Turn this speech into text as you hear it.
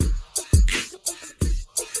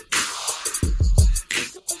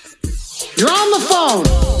the phone.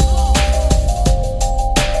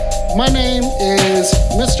 My name is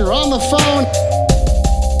Mr. On the Phone.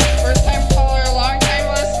 First time caller, long time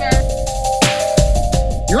listener.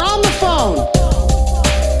 You're on the phone.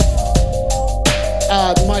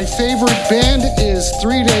 My favorite band is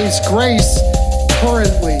 3 Days Grace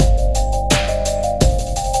currently.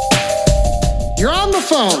 You're on the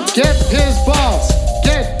phone. Get his balls.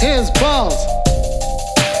 Get his balls.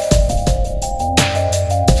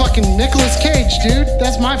 Fucking Nicolas Cage, dude.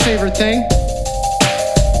 That's my favorite thing.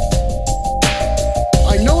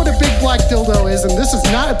 I know what a big black dildo is, and this is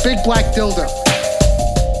not a big black dildo.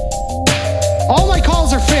 All my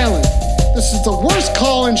calls are failing. This is the worst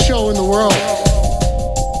call-in show in the world.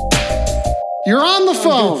 You're on the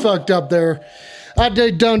phone. Did fucked up there. I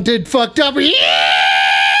did fucked up. Yeah!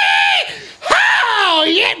 Oh,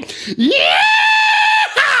 yeah! Yeah!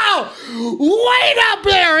 Wait up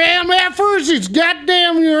there, MFers. It's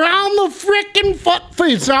goddamn, you're on the frickin' fuck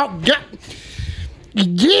face out.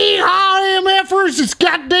 Yeehaw, MFers. It's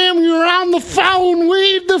goddamn, you're on the phone.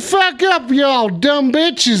 Weed the fuck up, y'all dumb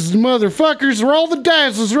bitches, motherfuckers. Roll the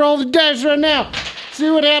dice. Let's roll the dice right now. See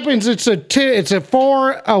what happens. It's a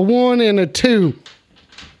 4, a 1, and a 2.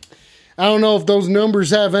 I don't know if those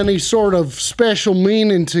numbers have any sort of special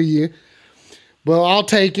meaning to you, but I'll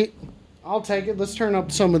take it. Let's turn up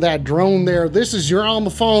some of that drone there. This is your On the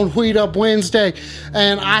Phone Wheat Up Wednesday,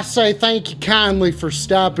 and I say thank you kindly for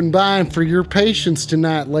stopping by and for your patience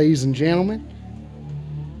tonight, ladies and gentlemen.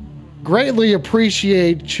 Greatly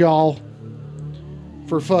appreciate y'all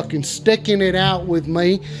for fucking sticking it out with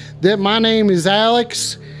me. My name is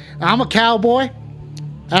Alex. I'm a cowboy,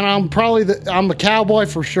 and I'm a cowboy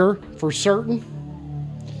for sure, for certain.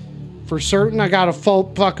 I gotta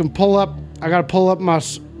pull up my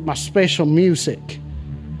special music.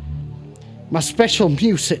 My special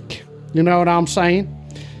music. You know what I'm saying?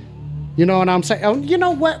 Oh, you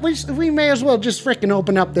know what? We may as well just freaking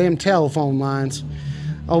open up them telephone lines.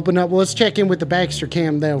 Let's check in with the Baxter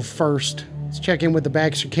Cam though first. Let's check in with the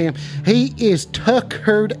Baxter Cam. He is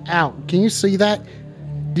tuckered out. Can you see that?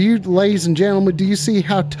 Ladies and gentlemen, do you see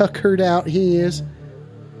how tuckered out he is?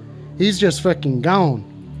 He's just fucking gone.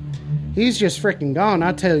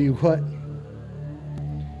 I tell you what.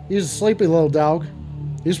 He's a sleepy little dog.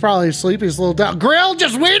 He's probably the sleepiest little dog. Grill,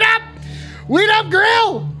 just weed up! Weed up,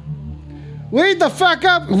 Grill! Weed the fuck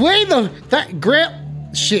up! Grill!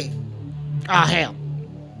 Shit. Oh, hell.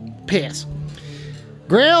 Piss.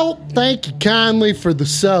 Grill, thank you kindly for the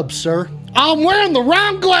sub, sir. I'm wearing the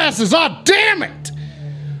wrong glasses! Oh, damn it!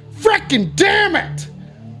 Frickin' damn it!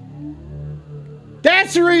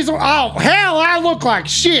 That's the reason. Oh, hell, I look like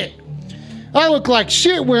shit. I look like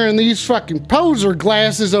shit wearing these fucking poser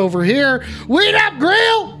glasses over here. Weed up,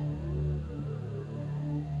 Grill!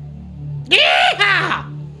 Yeah!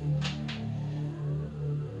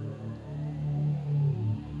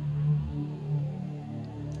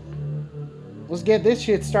 Let's get this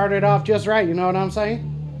shit started off just right, you know what I'm saying?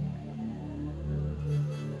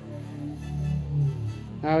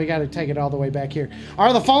 Now we gotta take it all the way back here.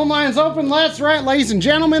 Are the phone lines open? That's right, ladies and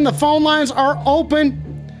gentlemen, the phone lines are open.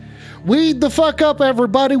 Weed the fuck up,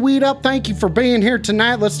 everybody. Weed up. Thank you for being here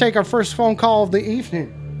tonight. Let's take our first phone call of the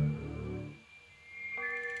evening.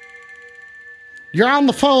 You're on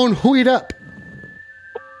the phone. Weed up.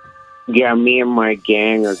 Yeah, me and my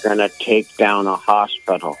gang are gonna take down a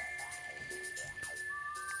hospital.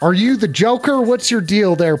 Are you the Joker? What's your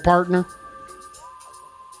deal there, partner?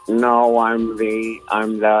 No,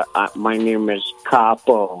 my name is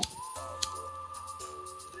Capo.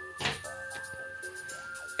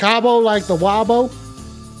 Cabo like the Wabo?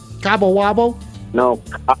 Cabo Wabo? No,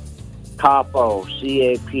 Capo,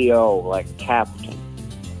 C-A-P-O, like captain.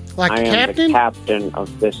 Like captain? I am the captain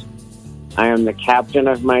of this. I am the captain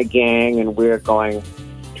of my gang, and we're going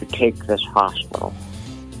to take this hospital.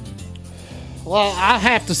 Well, I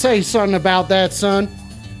have to say something about that, son.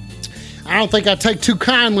 I don't think I take too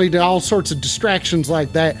kindly to all sorts of distractions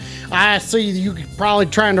like that. I see you probably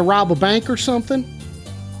trying to rob a bank or something.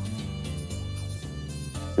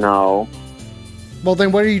 No. Well,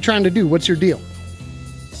 then what are you trying to do? What's your deal?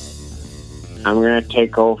 I'm going to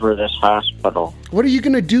take over this hospital. What are you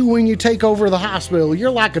going to do when you take over the hospital? You're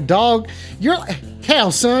like a dog.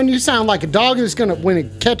 Hell, son, you sound like a dog that's going to, when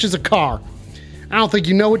it catches a car. I don't think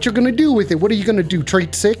you know what you're going to do with it. What are you going to do?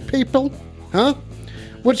 Treat sick people? Huh?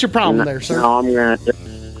 What's your problem there, sir? No, I'm going to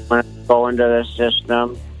go into the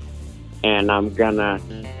system, and I'm gonna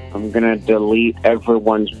delete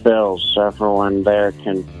everyone's bills so everyone there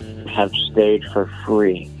can have stayed for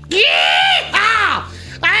free. Yeah!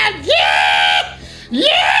 Yeah!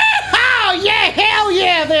 Yeah! Yeah! Hell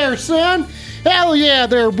yeah there, son! Hell yeah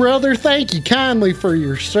there, brother. Thank you kindly for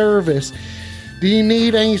your service. Do you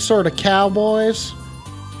need any sort of cowboys?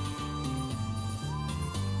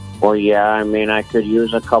 Well, yeah, I mean, I could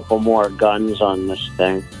use a couple more guns on this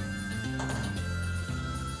thing.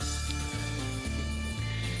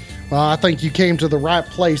 Well, I think you came to the right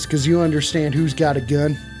place because you understand who's got a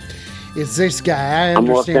gun. It's this guy. I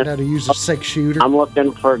understand how to use a 6-shooter. I'm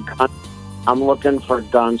looking for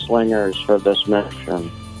gunslingers for this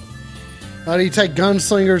mission. How do you take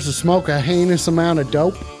gunslingers to smoke a heinous amount of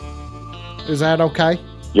dope? Is that okay?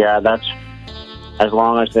 Yeah, that's as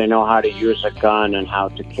long as they know how to use a gun and how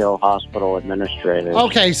to kill hospital administrators.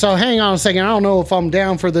 Okay, so hang on a second. I don't know if I'm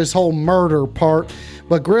down for this whole murder part,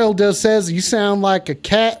 but Grill does says you sound like a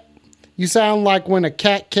cat. You sound like when a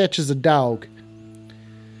cat catches a dog.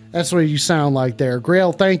 That's what you sound like there.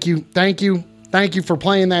 Grill, thank you for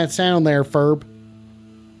playing that sound there, Ferb.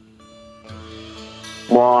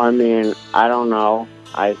 Well, I mean, I don't know.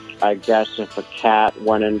 I guess if a cat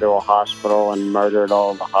went into a hospital and murdered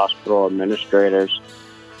all the hospital administrators,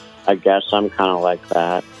 I guess I'm kind of like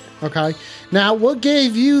that. Okay. Now, what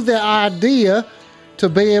gave you the idea to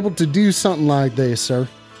be able to do something like this, sir?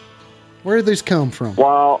 Where did this come from?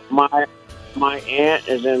 Well, my aunt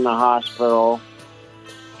is in the hospital,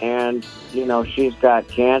 and, you know, she's got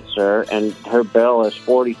cancer, and her bill is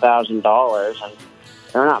 $40,000, and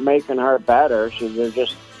they're not making her better. They're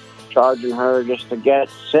just charging her just to get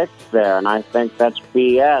sick there, and I think that's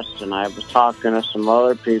BS. And I was talking to some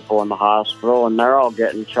other people in the hospital, and they're all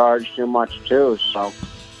getting charged too much too. So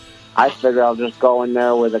I figured I'll just go in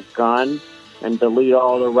there with a gun and delete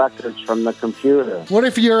all the records from the computer. What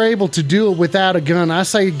if you're able to do it without a gun? I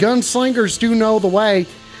say gunslingers do know the way.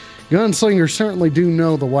 Gunslingers certainly do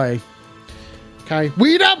know the way. Okay,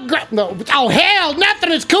 weed up. No. Oh hell,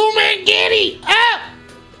 nothing is cool, man. Giddy up.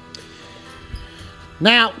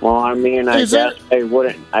 Now, well, I mean, I guess they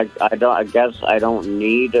wouldn't. I guess I don't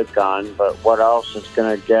need a gun, but what else is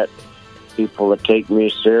going to get people to take me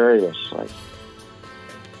seriously?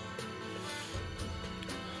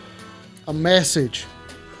 A message.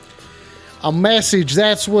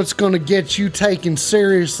 That's what's going to get you taken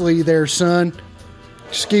seriously, there, son.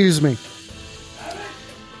 Excuse me.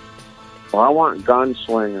 Well, I want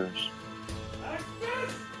gunslingers.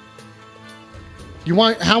 You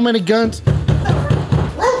want how many guns?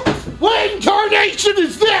 What incarnation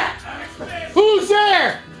is that? Who's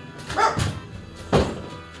there?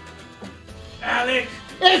 Alec!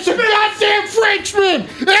 It's a goddamn Frenchman!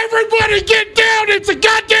 Everybody get down! It's a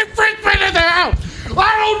goddamn Frenchman in the house!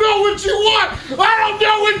 I don't know what you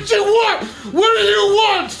want! What do you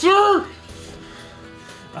want, sir?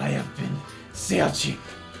 I have been searching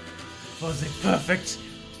for the perfect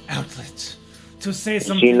outlet to say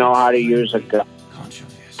something. Do you know how to use a gun?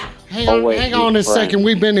 Controversial. Hang on a second.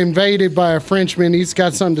 We've been invaded by a Frenchman. He's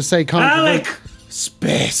got something to say. Alec!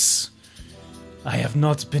 Space! I have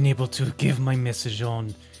not been able to give my message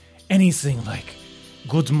on anything like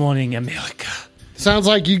Good Morning America. Sounds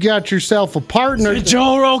like you got yourself a partner. The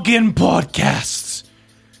Joe Rogan podcast.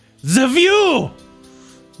 The View!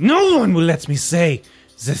 No one will let me say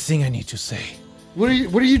the thing I need to say. What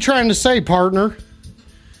are you trying to say, partner?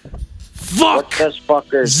 Fuck this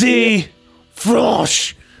fucker the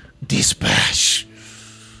French Dispatch.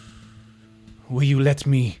 Will you let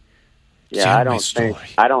me Yeah, I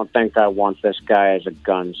don't think I want this guy as a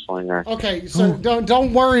gunslinger. Okay, so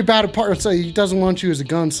don't worry about it. So he doesn't want you as a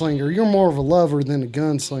gunslinger. You're more of a lover than a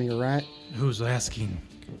gunslinger, right? Who's asking?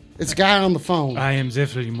 It's a guy on the phone. I am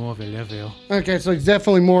definitely more of a lover. Okay, so he's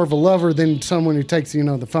definitely more of a lover than someone who takes you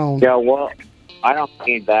on the phone. Yeah, well, I don't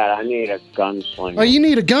need that. I need a gunslinger. Oh, you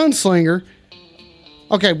need a gunslinger?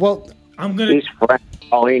 Okay, well, I'm gonna. He's French.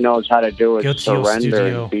 All he knows how to do Go is to your surrender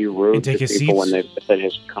studio and be rude and take to a people seat. when they visit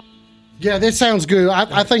his company. yeah, this sounds good.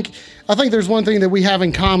 I think there's one thing that we have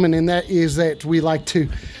in common, and that is that we like to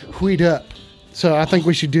weed up. So I think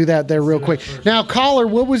we should do that there real quick. Now, caller,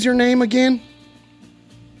 what was your name again?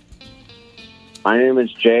 My name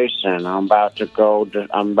is Jason. I'm about to go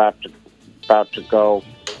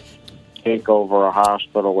take over a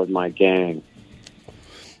hospital with my gang.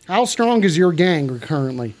 How strong is your gang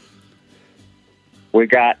currently? We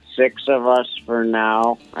got 6 of us for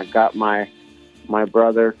now. I got my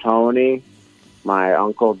brother Tony, my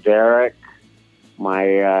uncle Derek,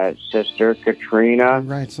 my sister Katrina,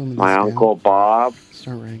 Write some of my this down. uncle Bob,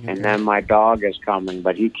 Start writing it and down. then my dog is coming,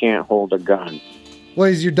 but he can't hold a gun.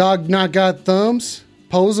 What, is your dog not got thumbs?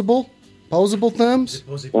 Posable thumbs?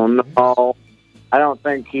 Well, no, I don't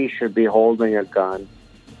think he should be holding a gun.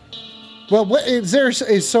 Well, what, is there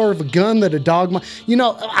is sort of a gun that a dog might...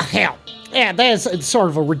 hell, yeah, that's sort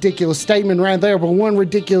of a ridiculous statement right there, but one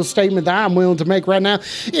ridiculous statement that I'm willing to make right now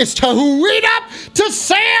is to weed up to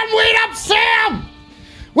Sam! Weed up, Sam!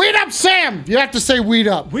 Weed up, Sam! You have to say weed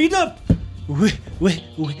up. Weed up! We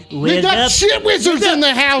got shit wizards in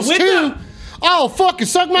the house, too! Oh, fucking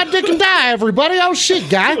suck my dick and die, everybody. Oh, shit,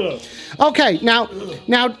 guy. Okay, now,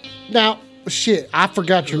 shit, I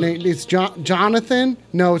forgot your name. It's Jonathan?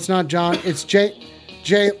 No, it's not John. It's Jason.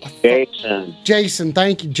 Jason,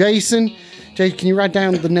 thank you. Jason, can you write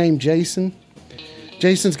down the name Jason?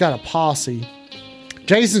 Jason's got a posse.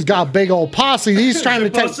 Jason's got a big old posse. He's trying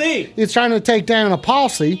to take down a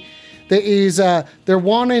posse that is, they're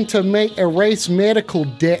wanting to erase medical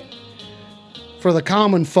debt for the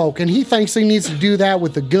common folk, and he thinks he needs to do that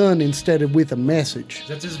with a gun instead of with a message.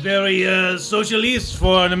 That is very socialist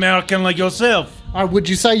for an American like yourself. Or would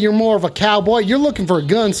you say you're more of a cowboy? You're looking for a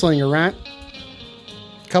gunslinger, right?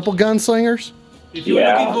 Couple gunslingers? If you're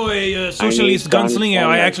looking for a socialist gunslinger,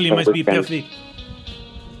 I actually must be perfect.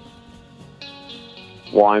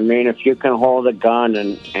 Well, I mean, if you can hold a gun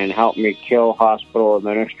and help me kill hospital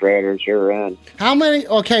administrators, you're in. How many?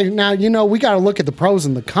 Okay, now, we got to look at the pros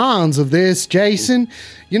and the cons of this, Jason.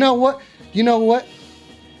 You know what? In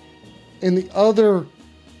the other,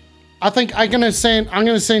 I think I'm going to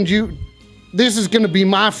send you, this is going to be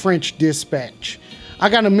my French dispatch. I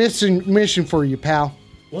got a mission for you, pal.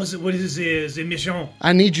 What is the mission?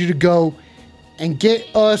 I need you to go and get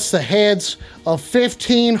us the heads of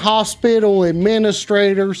 15 hospital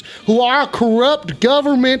administrators who are corrupt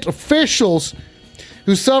government officials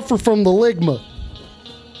who suffer from the ligma.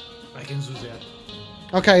 I can do that.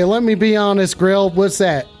 Okay, let me be honest, Grill. What's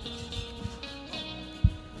that?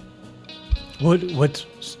 What is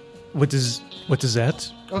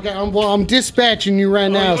that? Okay, I'm dispatching you right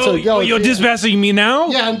now. You're dispatching me now?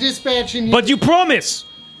 Yeah, I'm dispatching you. But you promise!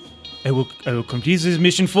 I will complete this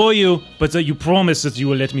mission for you, but you promise that you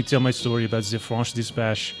will let me tell my story about the French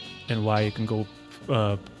dispatch and why I can go,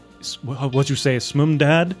 what you say,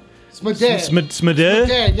 smumdad?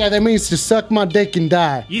 Smudad? Yeah, that means to suck my dick and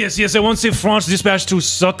die. Yes, I want the French dispatch to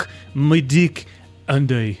suck my dick and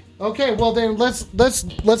die. Okay, well then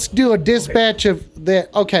let's do a dispatch of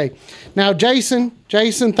that. Okay, now Jason,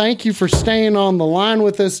 thank you for staying on the line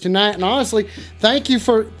with us tonight, and honestly, thank you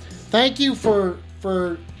for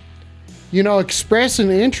expressing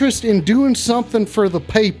interest in doing something for the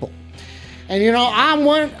people. And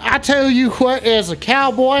I tell you what, as a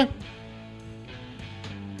cowboy,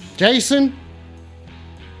 Jason,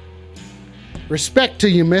 respect to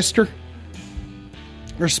you, mister.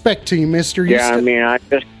 Respect to you, mister. I mean, I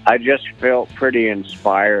just feel pretty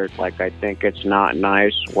inspired. Like, I think it's not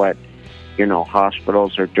nice what,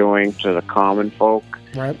 hospitals are doing to the common folk.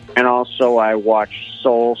 Right. And also, I watched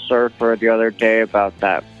Soul Surfer the other day about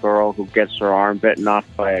that girl who gets her arm bitten off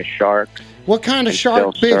by a shark. What kind of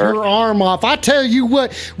shark bit her arm off? I tell you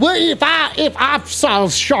what if I saw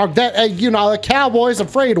a shark, that a cowboy's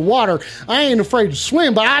afraid of water. I ain't afraid to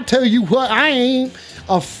swim, but I tell you what, I ain't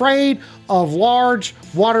afraid of large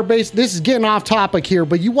water-based. This is getting off topic here,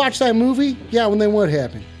 but you watch that movie? Yeah, well, then what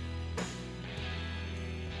happened?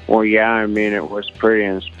 Well, yeah, I mean, it was pretty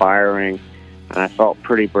inspiring. And I felt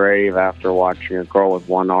pretty brave after watching a girl with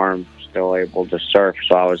one arm still able to surf.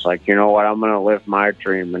 So I was like, you know what? I'm going to live my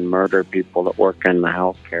dream and murder people that work in the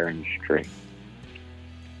healthcare industry.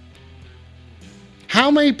 How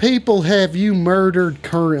many people have you murdered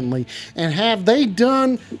currently? And have they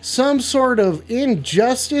done some sort of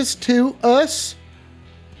injustice to us?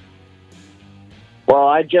 Well,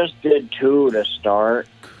 I just did 2 to start.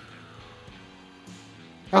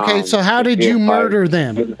 Okay, so how did you murder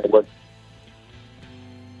them?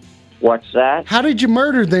 What's that? How did you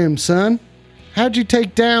murder them, son? How'd you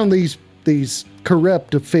take down these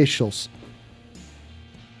corrupt officials?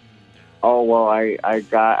 Oh, well, I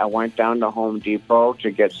went down to Home Depot to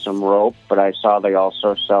get some rope, but I saw they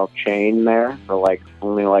also sell chain there for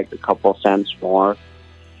only a couple cents more.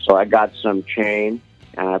 So I got some chain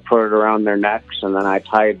and I put it around their necks, and then I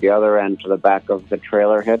tied the other end to the back of the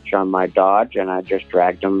trailer hitch on my Dodge, and I just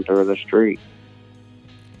dragged them through the street.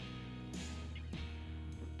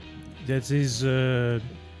 That is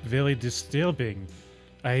very disturbing.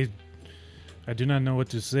 I do not know what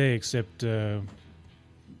to say except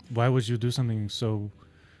why would you do something so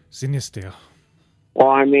sinister? Well,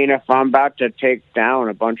 I mean, if I'm about to take down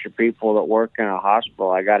a bunch of people that work in a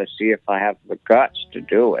hospital, I got to see if I have the guts to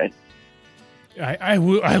do it. I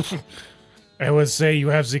would say you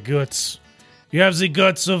have the guts. You have the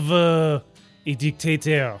guts of a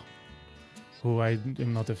dictator. who I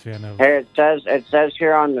am not a fan of. Hey, it says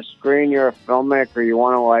here on the screen you're a filmmaker. You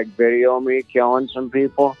want to like video me killing some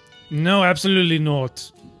people? No, absolutely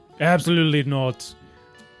not. Absolutely not.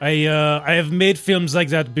 I have made films like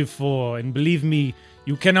that before, and believe me,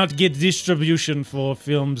 you cannot get distribution for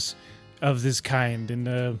films of this kind,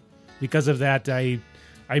 and because of that, I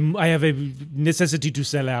have a necessity to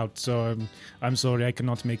sell out. So I'm sorry, I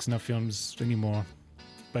cannot make snuff films anymore.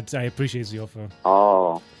 But I appreciate the offer.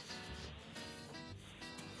 Oh.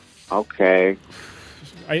 Okay.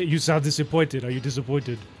 You sound disappointed. Are you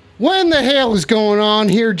disappointed? What in the hell is going on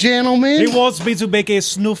here, gentlemen? He wants me to make a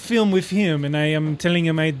snuff film with him, and I am telling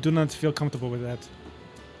him I do not feel comfortable with that.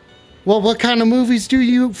 Well, what kind of movies do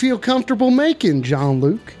you feel comfortable making,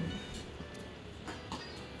 Jean-Luc?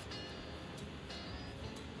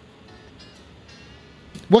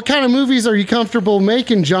 What kind of movies are you comfortable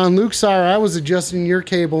making, Jean-Luc? Sorry, I was adjusting your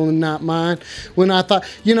cable and not mine. When I thought,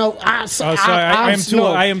 I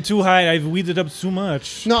am too high. I've weeded up too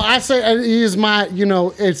much. No, I say it is my,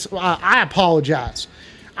 I apologize.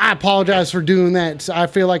 I apologize for doing that. I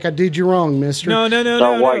feel like I did you wrong, mister. No.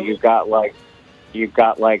 So what, you got like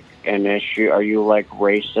an issue? Are you like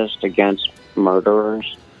racist against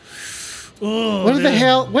murderers? Oh, What in the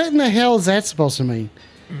hell is that supposed to mean?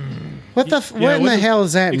 What in the hell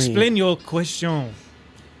does that mean? Explain your question,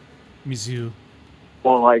 monsieur.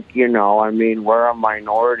 Well, we're a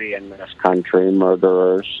minority in this country,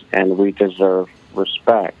 murderers, and we deserve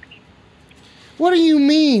respect. What do you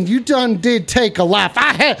mean? You done did take a life.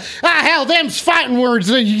 Hell, them's fighting words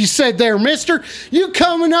that you said there, mister. You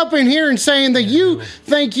coming up in here and saying that you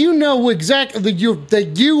think you know exactly that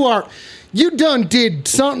you done did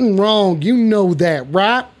something wrong. You know that,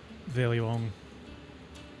 right? Very wrong.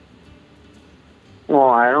 Well,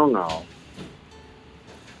 I don't know.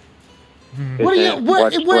 What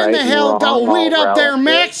in the hell don't weed up there,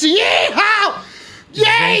 Max? Yeehaw!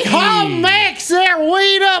 Yeehaw, Max! There,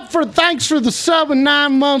 weed up thanks for the sub and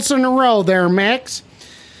 9 months in a row there, Max.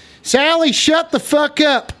 Sally, shut the fuck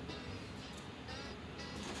up.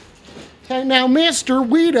 Okay, now, mister,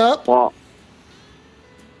 weed up. Well,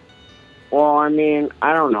 I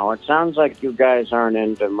don't know. It sounds like you guys aren't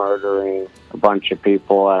into murdering a bunch of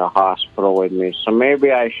people at a hospital with me, so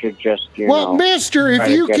maybe I should just, mister, if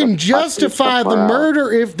you can justify the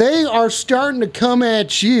murder, if they are starting to come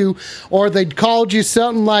at you, or they called you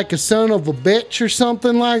something like a son of a bitch or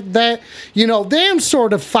something like that, them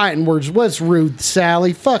sort of fighting words. What's rude,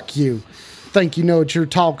 Sally? Fuck you. Think you know what you're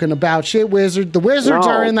talking about, shit, wizard. The wizards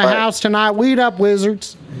are in the house tonight. Weed up,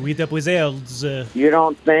 wizards. Weed up wizards. You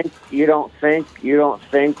don't think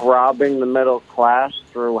robbing the middle class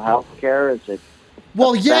through healthcare is it?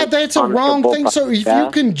 Well, yeah, that's a wrong thing. So if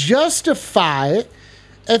you can justify it,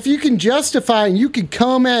 and you can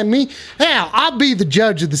come at me, hell, I'll be the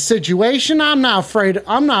judge of the situation. I'm not afraid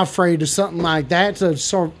of something like that.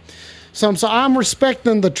 So I'm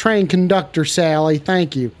respecting the train conductor, Sally.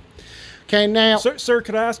 Thank you. Okay, now, sir,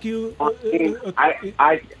 could I ask you? I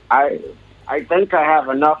think I have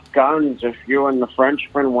enough guns if you and the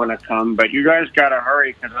Frenchman want to come, but you guys gotta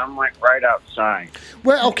hurry because I'm right outside.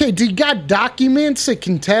 Well, okay. Do you got documents that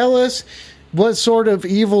can tell us what sort of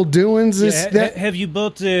evil doings is that? Have you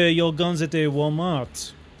bought your guns at a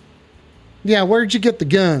Walmart? Yeah, where'd you get the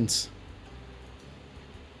guns?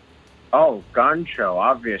 Oh, gun show.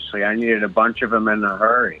 Obviously, I needed a bunch of them in a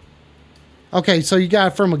hurry. Okay, so you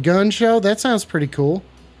got it from a gun show? That sounds pretty cool.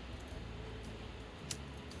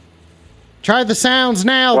 Try the sounds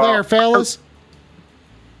now there, fellas.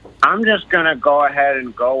 I'm just going to go ahead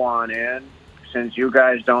and go on in since you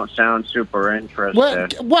guys don't sound super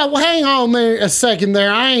interested. Well, hang on there a second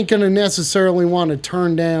there. I ain't going to necessarily want to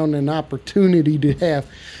turn down an opportunity to have...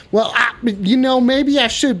 Well, maybe I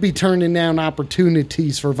should be turning down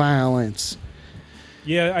opportunities for violence.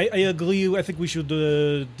 Yeah, I agree. I think we should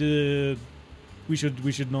we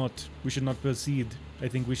should not proceed. I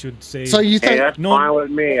think we should say. So you think that's fine with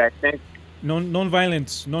me? I think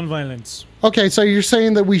non-violence. Okay, so you're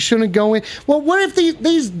saying that we shouldn't go in. Well, what if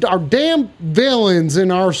these are damn villains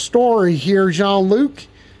in our story here, Jean-Luc?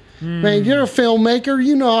 Man, you're a filmmaker.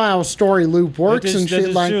 You know how a story loop works and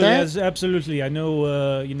shit like that. Yes, absolutely. I know.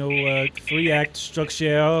 3-act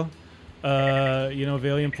structure.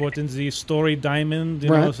 Very important. The story diamond.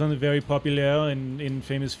 Something very popular in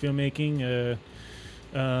famous filmmaking.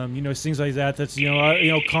 Things like that. That's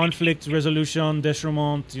conflict resolution,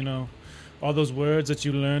 déchirement. All those words that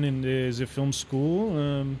you learn in the film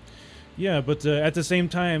school. But at the same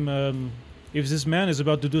time, if this man is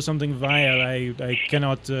about to do something vile, I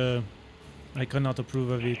cannot approve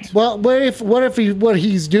of it. Well, what if what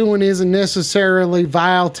he's doing isn't necessarily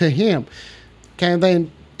vile to him? Okay,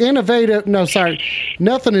 then innovative. No, sorry.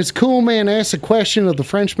 Nothing is cool, man. Ask a question of the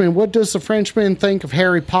Frenchman. What does the Frenchman think of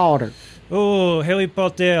Harry Potter? Oh, Harry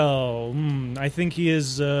Potter. I think he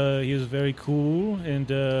is very cool,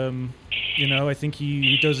 and I think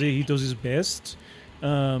he does his best,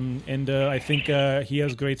 and I think he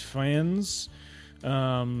has great friends.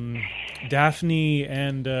 Daphne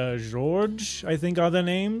and George, I think, are the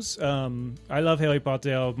names. I love Harry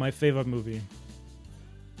Potter. My favorite movie.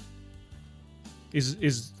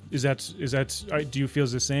 Is that? Do you feel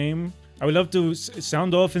the same? I would love to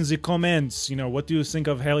sound off in the comments. What do you think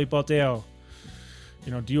of Harry Potter?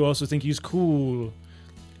 Do you also think he's cool,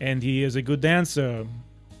 and he is a good dancer?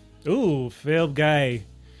 Ooh, fair guy.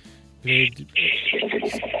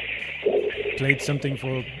 Played something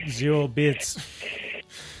for 0 bits.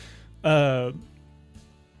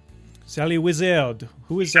 Sally Wizard.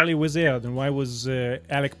 Who is Sally Wizard, and why was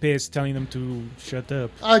Alec Pace telling them to shut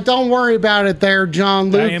up? Don't worry about it there,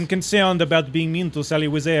 John Luke. I am concerned about being mean to Sally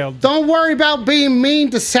Wizard. Don't worry about being mean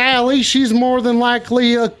to Sally. She's more than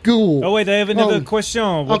likely a ghoul. Oh, wait, I have another question.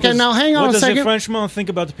 Now hang on a second. What does the Frenchman think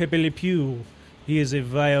about Pepe Le Pew? He is a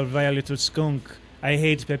vile little skunk. I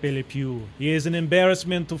hate Pepe Le Pew. He is an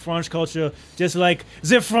embarrassment to French culture, just like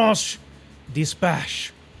the French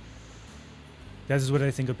dispatch. That is what I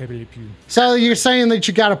think of Pepe Le Pew. So you're saying that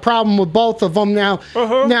you got a problem with both of them now?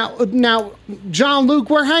 Now, John Luke,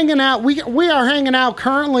 we're hanging out. We are hanging out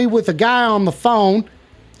currently with a guy on the phone,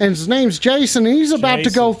 and his name's Jason. And he's about to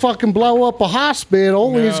go fucking blow up a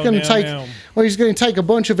hospital. He's going to take a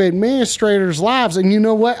bunch of administrators' lives. And you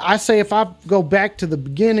know what? I say if I go back to the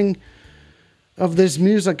beginning of this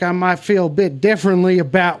music, I might feel a bit differently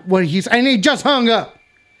about what he's. And he just hung up.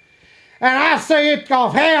 And I say it go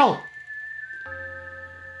hell.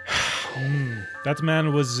 That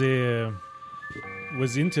man was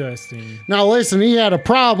interesting. Now listen, he had a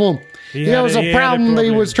problem. There was a problem that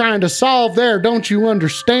he was trying to solve there. Don't you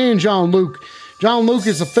understand, John Luke? John Luke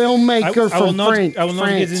is a filmmaker from France. I will not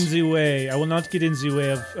get in the way. I will not get in the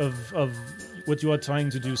way of what you are trying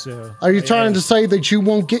to do, sir. Are you trying to say that you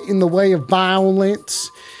won't get in the way of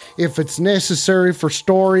violence if it's necessary for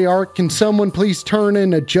story arc? Can someone please turn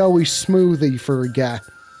in a Joey Smoothie for a guy?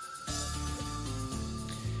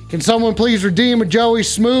 Can someone please redeem a Joey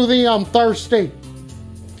Smoothie? I'm thirsty.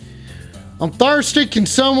 Can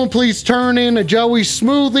someone please turn in a Joey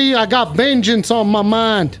Smoothie? I got vengeance on my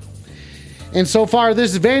mind. And so far,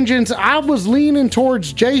 this vengeance, I was leaning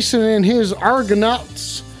towards Jason and his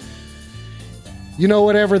Argonauts. You know,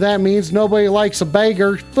 whatever that means. Nobody likes a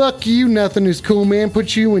beggar. Fuck you, nothing is cool, man.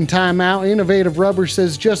 Put you in timeout. Innovative Rubber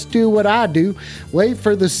says, just do what I do. Wait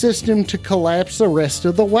for the system to collapse the rest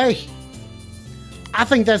of the way. I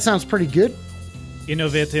think that sounds pretty good.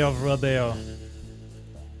 Innovative Rubber.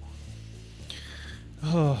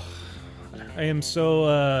 Oh, I am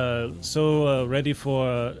so ready for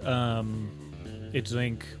a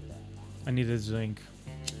drink. I need a drink.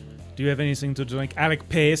 Do you have anything to drink? Alec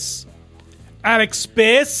Pace. Alex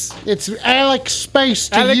Space. It's Alex Space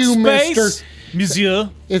to you, mister. Monsieur.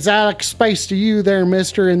 It's Alex Space to you there,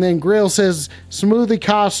 mister. And then Grill says, smoothie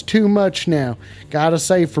costs too much now. Gotta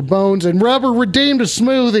save for bones. And Rubber redeemed a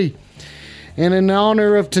smoothie. And in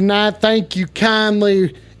honor of tonight, thank you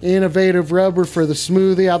kindly, Innovative Rubber, for the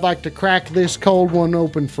smoothie. I'd like to crack this cold one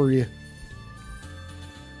open for you.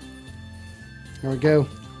 There we go.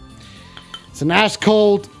 It's a nice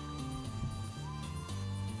cold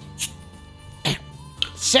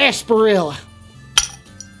sarsaparilla.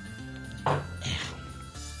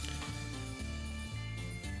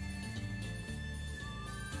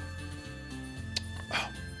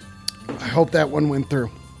 I hope that one went through.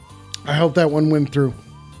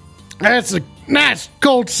 That's a nice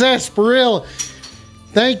cold sarsaparilla.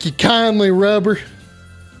 Thank you kindly, Rubber.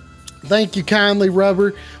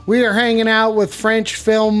 We are hanging out with French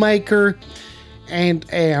filmmaker and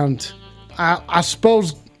I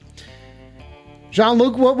suppose,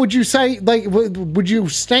 Jean-Luc, what would you say? Like, would you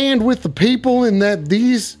stand with the people in that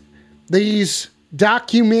these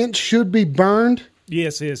documents should be burned?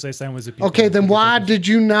 Yes, I stand with the people. Okay, then why did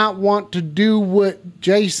you not want to do what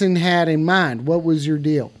Jason had in mind? What was your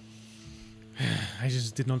deal? I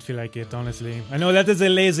just did not feel like it, honestly. I know that is a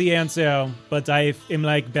lazy answer, but I am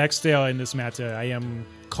like Baxter in this matter. I am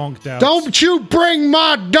conked out. Don't you bring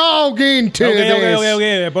my dog into this.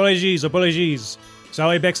 Okay. Apologies.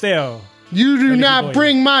 Sorry, Baxter. You do not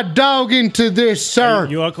bring my dog into this, sir.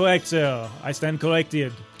 You are correct, sir. I stand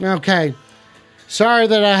corrected. Okay. Sorry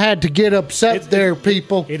that I had to get upset there,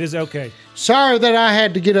 people. It is okay. Sorry that I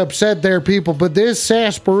had to get upset there, people, but this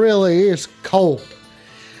sarsaparilla is cold.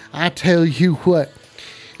 I tell you what.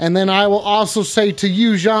 And then I will also say to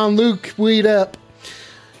you, Jean-Luc, weed up.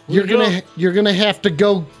 You're gonna have to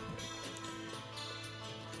go.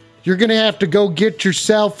 You're gonna have to go get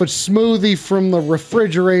yourself a smoothie from the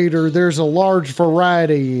refrigerator. There's a large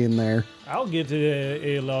variety in there. I'll get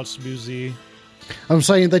a large smoothie. I'm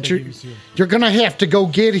saying that you're gonna have to go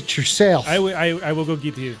get it yourself. I will go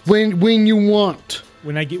get it when you want.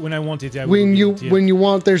 When I want it. I will When you get it, yeah. when you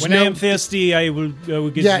want. There's When no. I am thirsty, I will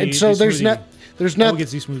get Yeah. the, So the there's smoothie. not. There's I will nothing. get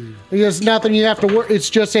the smoothie. There's nothing you have to work. It's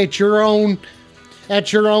just at your own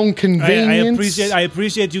convenience. I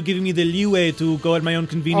appreciate you giving me the leeway to go at my own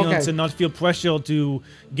convenience Okay. and not feel pressure to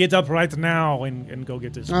get up right now and go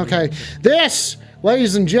get this. Okay. This,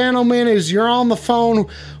 ladies and gentlemen, is You're on the Phone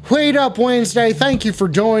Wait Up Wednesday. Thank you for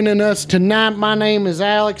joining us tonight. My name is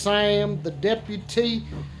Alex. I am the deputy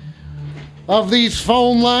of these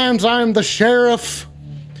phone lines. I'm the sheriff.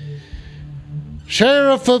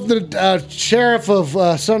 Sheriff of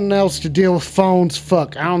something else to deal with phones.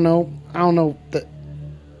 Fuck. I don't know.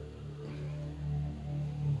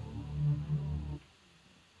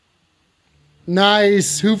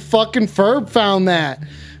 Nice. Who fucking Ferb found that?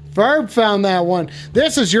 Ferb found that one.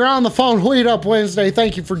 This is You're on the Phone Wheat Up Wednesday.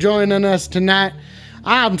 Thank you for joining us tonight.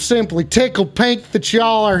 I'm simply tickled pink that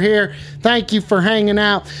y'all are here. Thank you for hanging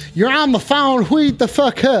out. You're on the phone. Wheat the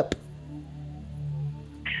fuck up.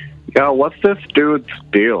 Yeah, what's this dude's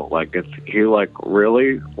deal? Like, is he like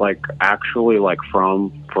really like actually like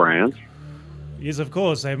from France? Yes, of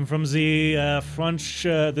course. I'm from the French,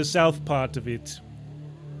 the south part of it.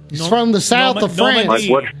 He's from the south of France. Like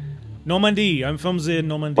what? Normandy. I'm from the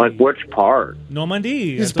Normandy. Like which part?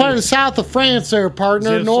 Normandy. He's part of the south of France there,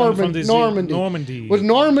 partner. Yes, Normandy. Normandy. Was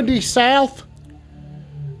Normandy south?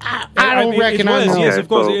 I don't reckon I know. Yes, of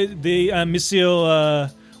course. Okay, The Monsieur,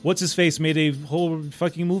 what's his face, made a whole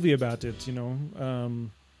fucking movie about it. You know,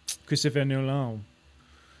 Christopher Nolan.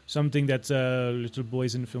 Something that little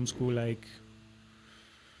boys in film school like.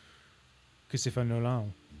 Christopher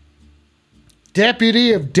Nolan.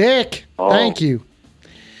 Deputy of Dick. Oh. Thank you.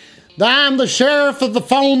 I'm the sheriff of the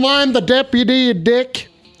phone line, the deputy of Dick.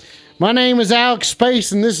 My name is Alex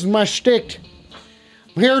Space, and this is my shtick.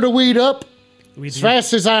 I'm here to weed up as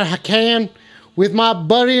fast as I can with my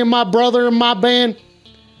buddy and my brother and my band,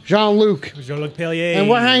 Jean-Luc. Jean-Luc Perrier. And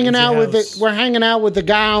we're hanging out with it. We're hanging out with the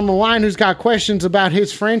guy on the line who's got questions about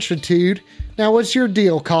his Frenchitude. Now, what's your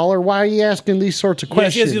deal, caller? Why are you asking these sorts of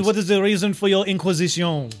questions? Yes, what is the reason for your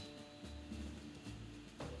inquisition?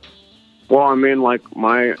 Well, I mean, like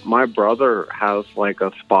my brother has like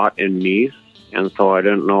a spot in Nice, and so I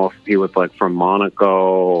didn't know if he was like from Monaco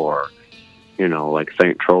or, you know, like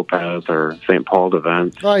Saint Tropez or Saint Paul de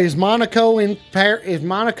Vence. Oh, is Monaco in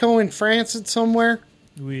France at somewhere?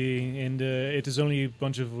 It is only a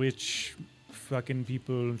bunch of rich fucking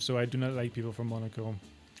people, so I do not like people from Monaco.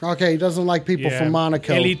 Okay, he doesn't like people from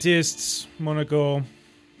Monaco. Elitists, Monaco.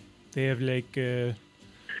 They have like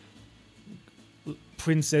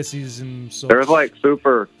princesses and so. There's like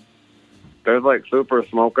super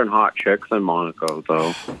smoking hot chicks in Monaco,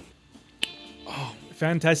 though.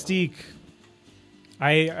 Fantastic.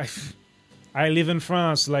 I live in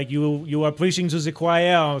France. Like you are preaching to the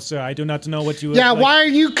choir, so I do not know what you. Yeah, like. why are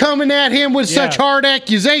you coming at him with such hard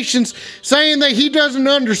accusations, saying that he doesn't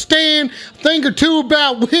understand a thing or two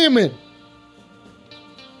about women?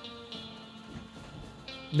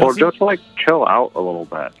 Or just like chill out a little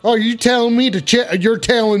bit. Oh, you telling me to chill? You're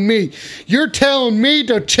telling me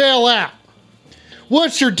to chill out.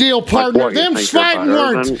 What's your deal, partner? what, you Them think you're fighting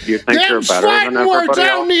better words. than- you think you're Them better than fighting words I everybody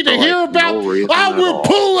don't need to else for, hear like, about. no reason I at will all?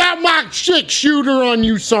 pull out my six-shooter on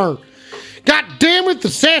you, sir. God damn it, the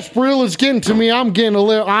sarsaparilla is getting to me.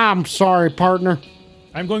 I'm sorry, partner.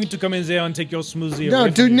 I'm going to come in there and take your smoothie. No, away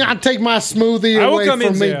do from you. not take my smoothie I will away come in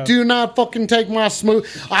from me. there. Do not fucking take my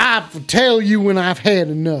smoothie. I tell you when I've had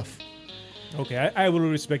enough. Okay, I will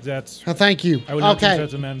respect that. Thank you. I will not Okay.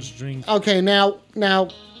 insult a man's drink. Okay, now,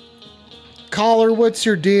 caller, what's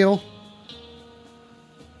your deal?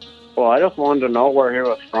 Well, I just wanted to know where he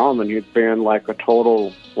was from, and he's being like a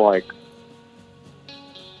total like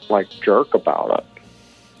jerk about it.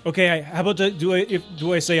 Okay, how about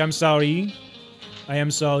do I say I'm sorry? I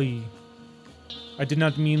am sorry. I did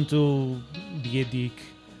not mean to be a dick.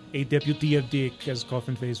 A deputy of dick, as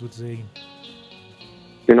Coffin Face would say.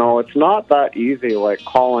 You know, it's not that easy, like,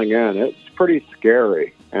 calling in. It's pretty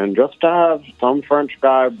scary. And just to have some French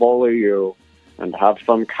guy bully you and have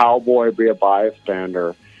some cowboy be a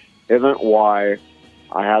bystander isn't why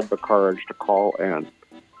I had the courage to call in.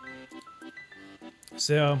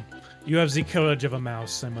 So, you have the courage of a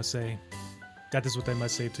mouse, I must say. That is what I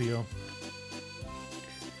must say to you.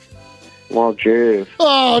 Well, jeez.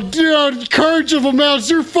 Oh, dude, courage of a mouse.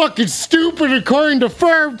 You're fucking stupid. According to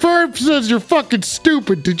Ferb says you're fucking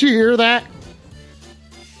stupid. Did you hear that?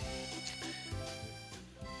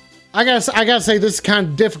 I gotta say, this is kind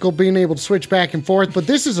of difficult being able to switch back and forth, but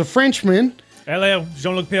this is a Frenchman. Hello,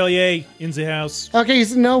 Jean-Luc Perrier in the house. Okay,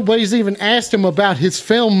 so nobody's even asked him about his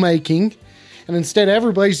filmmaking, and instead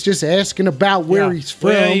everybody's just asking about where he's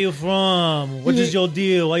from. Where are you from? What is your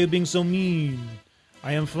deal? Why are you being so mean?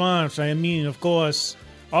 I am French. I am mean, of course.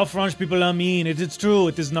 All French people are mean. It is true.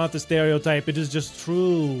 It is not a stereotype. It is just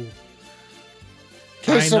true.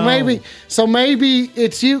 Okay, so maybe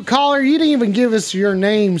it's you, caller. You didn't even give us your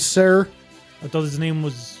name, sir. I thought his name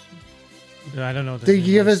was. I don't know. Did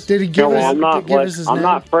he give us? Did he give us? I'm not. His I'm name?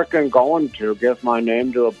 not frickin' going to give my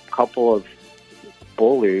name to a couple of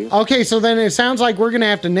bullies. Okay, so then it sounds like we're gonna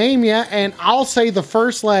have to name you, and I'll say the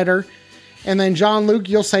first letter, and then Jean-Luc,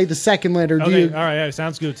 you'll say the second letter. Okay, all right, yeah,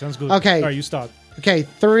 sounds good. Okay. All right, you start. Okay,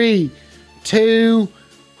 3, 2,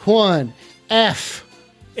 1. F.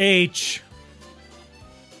 H.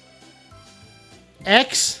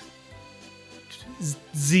 X.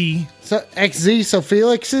 Z. So XZ. So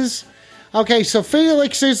Felix's. Okay, so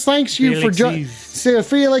Felix's. Thank you for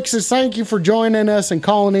joining us and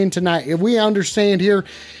calling in tonight. If we understand here,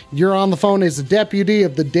 you're on the phone as the deputy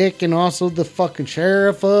of the dick and also the fucking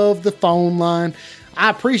sheriff of the phone line.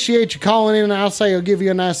 I appreciate you calling in, and I'll say I'll give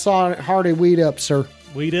you a nice hearty weed up, sir.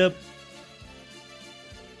 Weed up.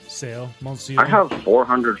 Sale, Monsieur. I have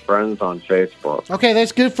 400 friends on Facebook. Okay,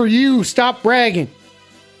 that's good for you. Stop bragging.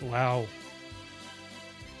 Wow.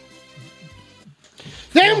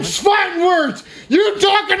 Them fighting words! You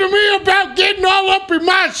talking to me about getting all up in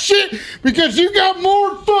my shit because you got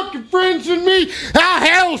more fucking friends than me? How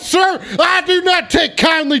hell, sir? I do not take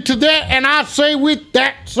kindly to that, and I say with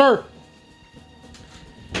that, sir.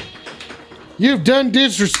 You've done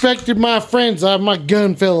disrespected my friends. My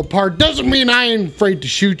gun fell apart. Doesn't mean I ain't afraid to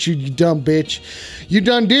shoot you, you dumb bitch. You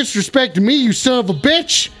done disrespected me, you son of a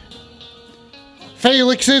bitch.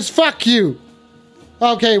 Felix says, fuck you.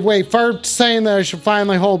 Okay, wait, Ferb's saying that I should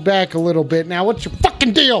finally hold back a little bit. Now, what's your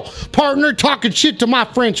fucking deal, partner, talking shit to my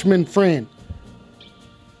Frenchman friend?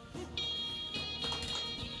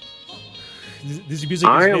 This music is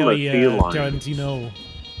very Tarantino.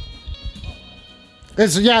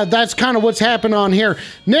 That's kind of what's happened on here.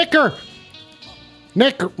 Nicker.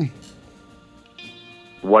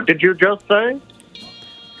 What did you just say?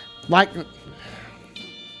 What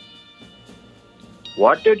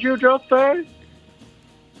did you just say?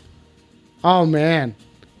 Oh, man.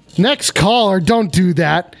 Next caller, don't do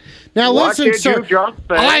that. Now, What listen, did sir. you just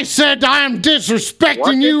say? I said I am disrespecting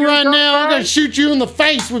What did you you right just now. I'm say? going to shoot you in the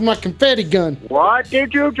face with my confetti gun. What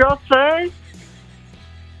did you just say?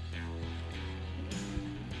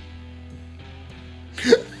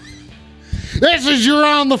 This is your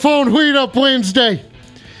On the Phone Weed Up Wednesday.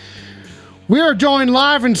 We are joined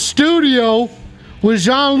live in studio with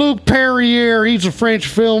Jean-Luc Perrier. He's a French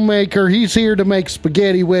filmmaker. He's here to make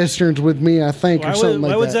spaghetti westerns with me, I think, or something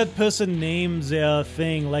like that. Why would that person name their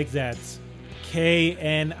thing like that?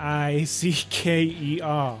 Knicker.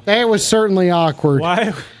 That was certainly awkward.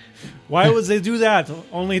 Why would they do that?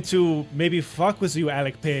 Only to maybe fuck with you,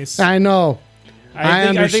 Alec Pace. I know.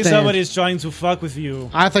 I think somebody's trying to fuck with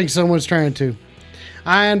you. I think someone's trying to.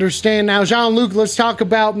 I understand. Now, Jean-Luc, let's talk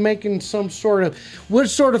about making what sort of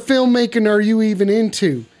filmmaking are you even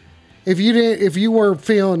into? If you were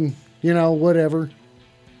feeling, whatever.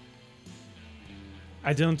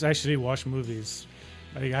 I don't actually watch movies,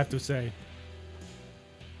 I have to say.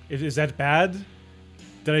 Is that bad?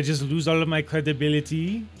 Did I just lose all of my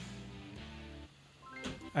credibility?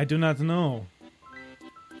 I do not know.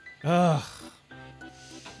 Ugh.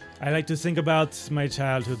 I like to think about my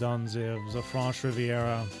childhood on the French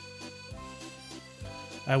Riviera.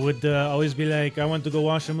 I would always be like, I want to go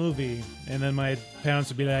watch a movie. And then my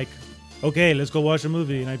parents would be like, okay, let's go watch a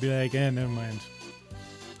movie. And I'd be like, never mind.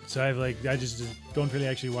 So I just don't really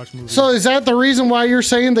actually watch movies. So is that the reason why you're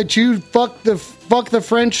saying that you fuck the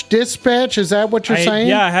French Dispatch? Is that what you're saying?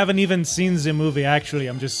 Yeah, I haven't even seen the movie, actually.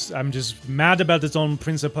 I'm just mad about its own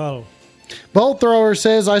principle. Bolt Thrower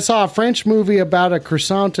says, I saw a French movie about a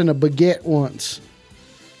croissant and a baguette once.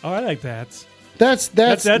 Oh, I like that. That's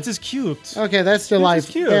just cute. Okay, that's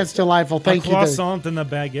delightful. Cute. That's delightful. Thank you. A croissant and a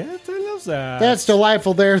baguette. I love that. That's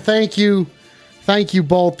delightful there. Thank you. Thank you,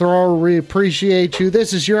 Bolt Thrower. We appreciate you.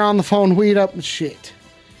 This is your On the Phone Weed Up and shit.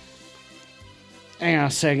 Hang on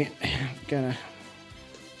a second.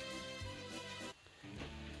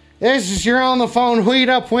 This is your On the Phone Weed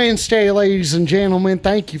Up Wednesday, ladies and gentlemen.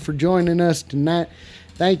 Thank you for joining us tonight.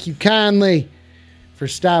 Thank you kindly for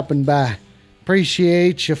stopping by.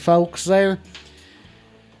 Appreciate you folks there.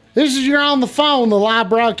 This is You're on the Phone, the live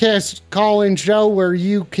broadcast call-in show where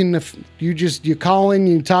you call in,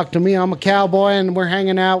 you talk to me. I'm a cowboy, and we're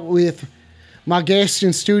hanging out with my guest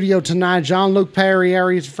in studio tonight, Jean-Luc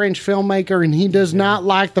Perrier. He's a French filmmaker, and he does not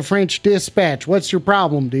like the French Dispatch. What's your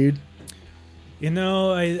problem, dude? You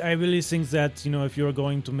know, I really think that, you know, if you're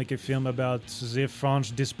going to make a film about the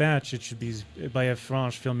French Dispatch, it should be by a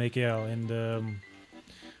French filmmaker. And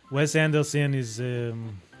Wes Anderson is,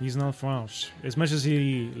 he's not French. As much as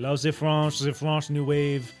he loves the French New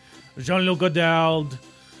Wave, Jean-Luc Godard,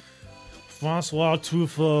 François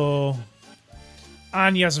Truffaut,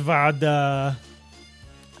 Agnes Varda,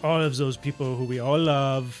 all of those people who we all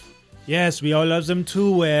love. Yes, we all love them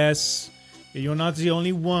too, Wes. You're not the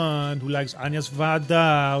only one who likes Agnes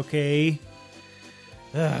Varda, okay?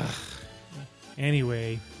 Ugh.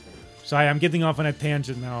 Anyway, sorry, I'm getting off on a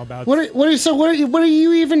tangent now about... What are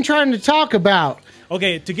you even trying to talk about?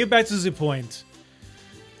 Okay, to get back to the point.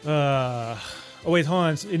 Oh wait, hold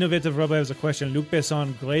on. Innovative Robot has a question. Luc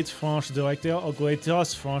Besson, great French director or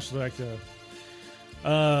greatest French director?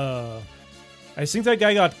 I think that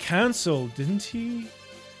guy got cancelled, didn't he?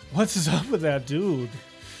 What is up with that dude?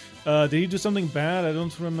 Did he do something bad? I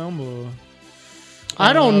don't remember.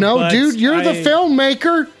 I don't know, dude. You're the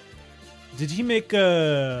filmmaker. Did he make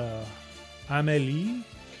Amélie?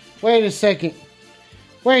 Wait a second.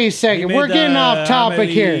 We're getting off topic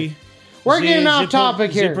here. We're getting off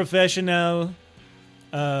topic here. The Professional.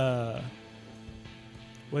 What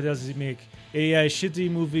else did he make? A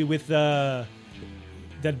shitty movie with that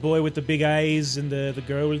boy with the big eyes and the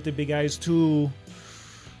girl with the big eyes too.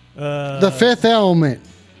 The Fifth Element.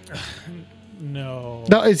 No,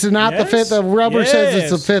 it's not the Fifth. The rubber says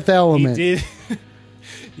it's the Fifth Element.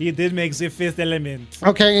 He did make the Fifth Element.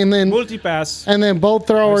 Okay, and then Multipass. And then Bolt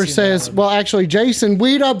Thrower says, well, actually, Jason,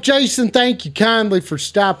 weed up, Jason. Thank you kindly for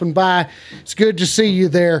stopping by. It's good to see you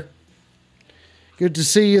there. Good to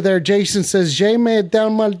see you there. Jason says, "Jamais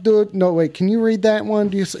dans mal doute." No, wait. Can you read that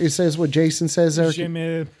one? It says what Jason says there.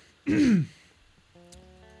 Jamais.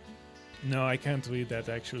 No, I can't read that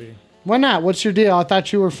actually. Why not? What's your deal? I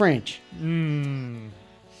thought you were French. I mean,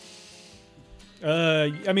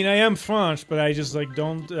 I am French, but I just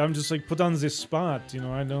don't. I'm just put on this spot. You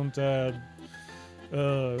know, I don't.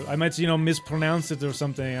 I might mispronounce it or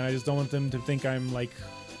something, and I just don't want them to think I'm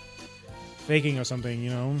faking or something.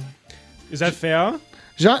 You know. Is that fair?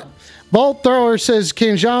 Bolt Thrower says,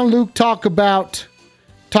 "Can Jean-Luc talk about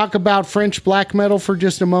French black metal for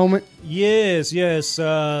just a moment?" Yes.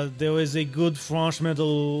 There is a good French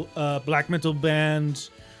metal, black metal band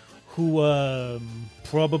who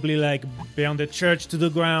probably burned the church to the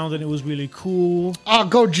ground, and it was really cool. Oh,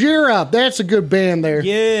 Gojira, that's a good band there.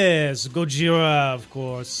 Yes, Gojira, of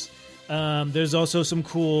course. There's also some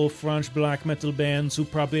cool French black metal bands who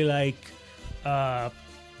probably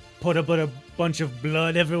put a bunch of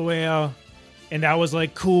blood everywhere, and that was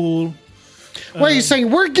cool. What are you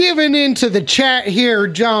saying? We're giving into the chat here,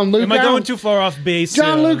 Jean-Luc. Am I going too far off base?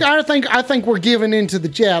 Jean-Luc, I think we're giving into the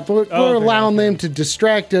chat. We're allowing them to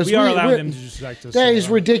distract us. We are allowing them to distract us. That is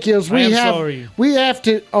ridiculous. Sorry. We have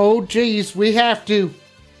to. Oh, geez, we have to.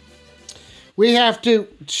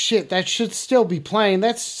 Shit, that should still be playing.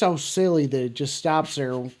 That's so silly that it just stops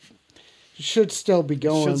there. It should still be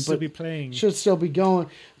going. Should still be playing. Should still be going.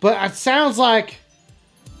 But it sounds like.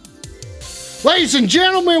 Ladies and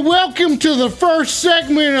gentlemen, welcome to the first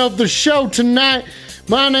segment of the show tonight.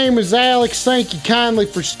 My name is Alex. Thank you kindly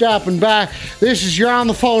for stopping by. This is You're on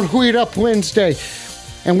the Phone Weed Up Wednesday.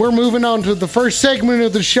 And we're moving on to the first segment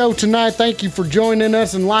of the show tonight. Thank you for joining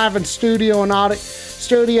us in live in studio and audit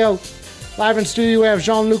studio. Live in studio, we have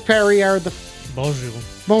Jean-Luc Perrier.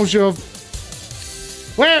 Bonjour.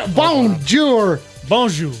 Well, bonjour.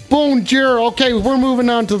 Okay, we're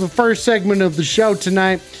moving on to the first segment of the show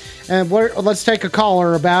tonight. And let's take a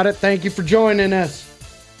caller about it. Thank you for joining us.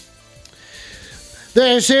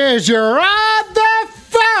 This is You're on the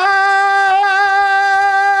Phone.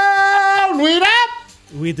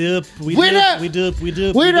 Weed up,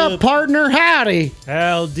 partner. Howdy,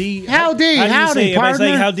 partner. How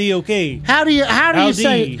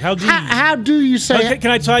do you say?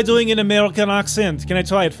 Can I try doing an American accent? Can I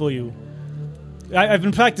try it for you? I've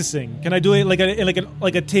been practicing. Can I do it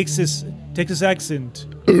like a Texas accent?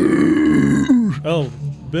 Oh,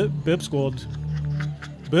 Bip Squad.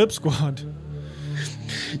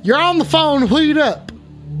 You're on the phone. Weed up.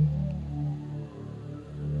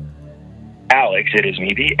 Alex, it is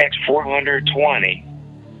me, the X420.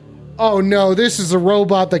 Oh no, this is a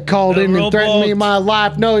robot that called in and threatened me in my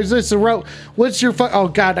life. No, is this a what's your oh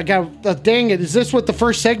god, I got dang it. Is this what the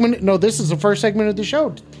first segment? No, this is the first segment of the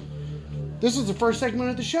show. This is the first segment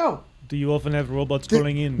of the show. Do you often have robots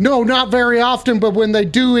calling in? No, not very often, but when they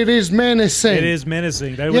do, it is menacing. It is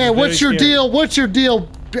menacing. That was Yeah, very what's your scary. deal? What's your deal?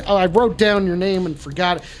 I wrote down your name and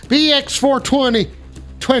forgot it.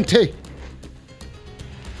 BX420.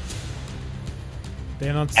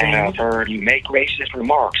 They're not I saying. have heard you make racist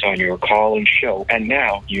remarks on your call and show, and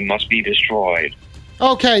now you must be destroyed.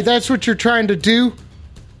 Okay, that's what you're trying to do?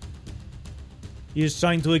 He's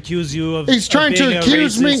trying to accuse you of. He's trying of to being a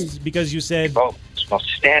accuse me. racist because you said Folks must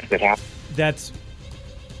stand without. that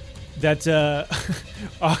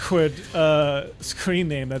awkward screen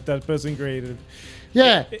name that person created.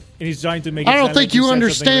 Yeah. And he's trying to make. It I don't sound think like you said something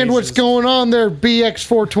understand what's racist. going on there,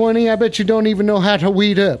 BX420. I bet you don't even know how to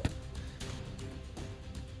weed up.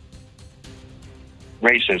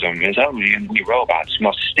 Racism is ugly, and we robots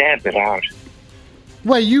must stand without.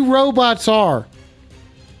 Wait, you robots are.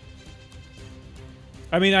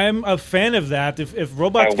 I mean, I am a fan of that. If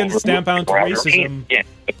robots I can will stamp remove out your outer racism. skin,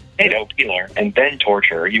 a potato peeler, and then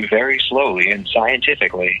torture you very slowly and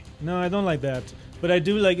scientifically. No, I don't like that. But I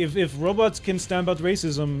do like if robots can stamp out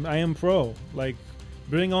racism, I am pro. Like,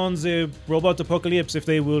 bring on the robot apocalypse if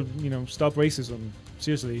they will, stop racism.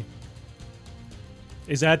 Seriously.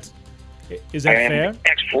 Is that I fair? am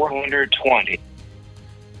X420.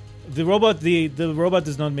 The robot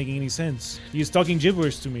is not making any sense. He's talking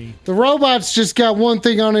gibberish to me. The robot's just got one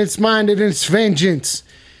thing on its mind, and it's vengeance.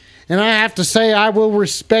 And I have to say, I will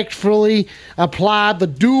respectfully apply the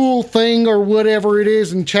duel thing or whatever it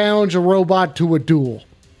is and challenge a robot to a duel.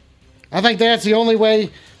 I think that's the only way.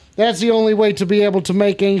 That's the only way to be able to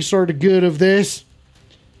make any sort of good of this.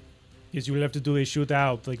 Yes, you will have to do a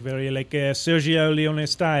shootout, like Sergio Leone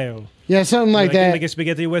style. Yeah, something like that. Like a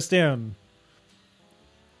spaghetti western.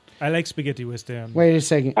 I like spaghetti western. Wait a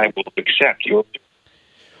second. I will accept your.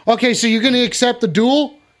 Okay, so you're going to accept the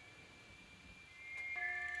duel?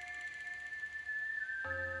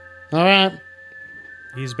 All right.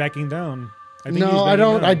 He's backing down. I think No, he's I backing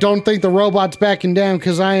don't. down. I don't think the robot's backing down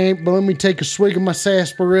because I ain't. But let me take a swig of my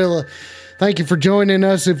sarsaparilla. Thank you for joining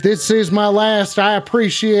us. If this is my last, I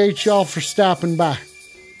appreciate y'all for stopping by.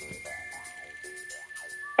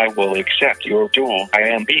 I will accept your duel. I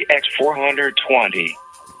am BX420.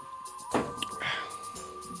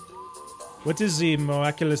 What is the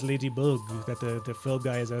miraculous ladybug that the film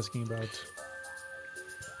guy is asking about?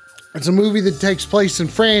 It's a movie that takes place in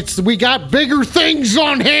France. We got bigger things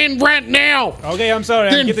on hand right now Okay, I'm sorry.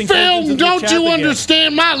 I'm than getting pulled into film. the Don't chat you again.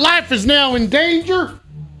 understand? My life is now in danger.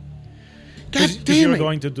 God 'Cause damn you're it.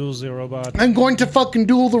 going to do the robot. I'm going to fucking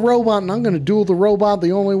duel the robot, and I'm going to duel the robot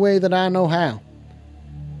the only way that I know how.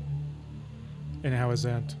 And how is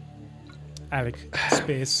that? Alec,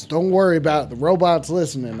 space. Don't worry about it. The robot's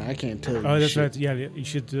listening. I can't tell you. Oh, that's shit. right. Yeah, you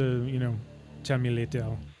should, tell me later.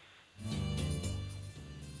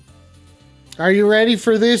 Are you ready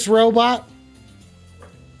for this, robot?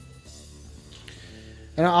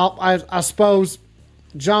 And I suppose,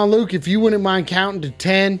 John Luke, if you wouldn't mind counting to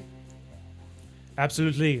 10.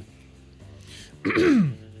 Absolutely.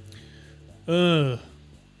 1,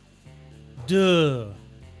 2,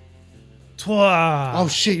 3, Oh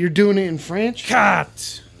shit, you're doing it in French? 4,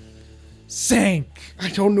 5, I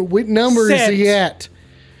don't know. What number is he at?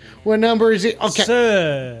 What number is he? Okay.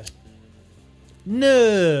 6, 9,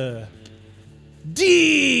 10. Did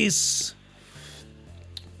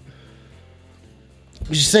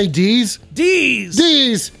you say D's? 10. D's!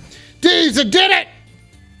 D's! I did it!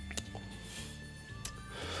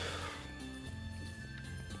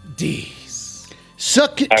 D's.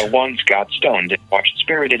 Suck it. I once got stoned and watched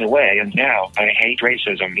Spirited Away, and now I hate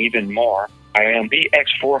racism even more. I am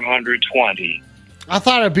BX420. I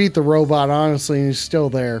thought I beat the robot, honestly, and he's still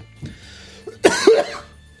there.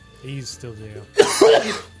 He's still there.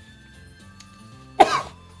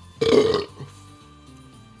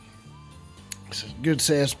 Good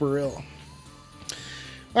sarsaparilla.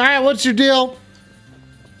 All right, what's your deal?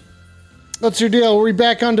 What's your deal? Are we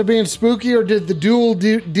back onto being spooky, or did the duel?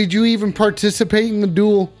 Did you even participate in the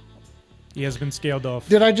duel? He has been scaled off.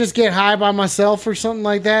 Did I just get high by myself or something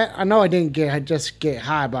like that? I know I didn't just get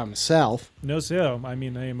high by myself. No, sir. I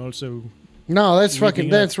mean, I am also No, that's Reading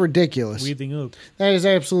that's up. ridiculous. reading up. That is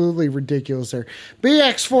absolutely ridiculous there.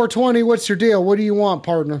 BX420, what's your deal? What do you want,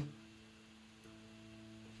 partner?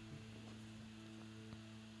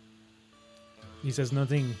 He says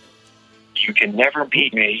nothing. You can never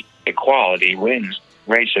beat me. Equality wins.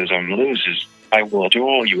 Racism loses. I will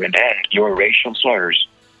duel you and end your racial slurs.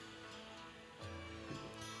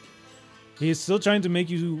 He's still trying to make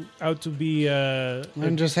you out to be I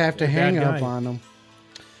just have to a hang bad up guy. on him.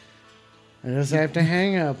 I just have to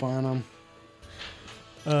hang up on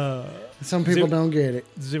him. Some people The- don't get it.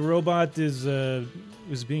 The robot is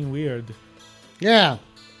being weird. Yeah,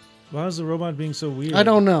 Why is the robot being so weird? I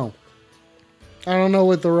don't know. I don't know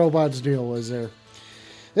what the robot's deal was there.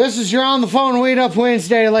 This is your On the Phone Weed Up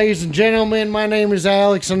Wednesday, ladies and gentlemen. My name is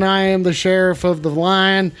Alex, and I am the sheriff of the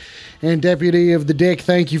line and deputy of the Dick.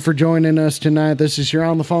 Thank you for joining us tonight. This is your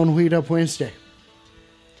On the Phone Weed Up Wednesday.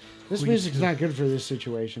 This music's not good for this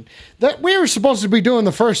situation. That we were supposed to be doing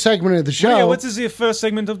the first segment of the show. Oh, yeah, what is the first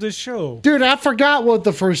segment of this show? Dude, I forgot what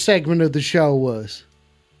the first segment of the show was.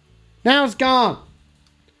 Now it's gone.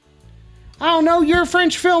 I don't know. You're a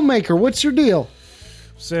French filmmaker. What's your deal?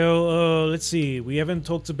 So let's see. We haven't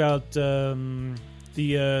talked about the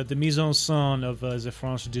mise en scène of the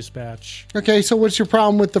French Dispatch. Okay, so what's your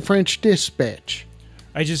problem with the French Dispatch?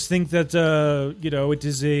 I just think that it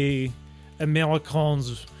is a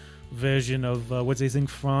Americans version of what they think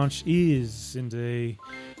French is, and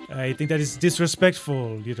I think that is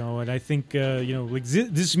disrespectful. And I think like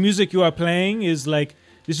this music you are playing is like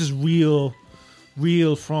this is real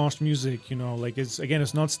French music. Like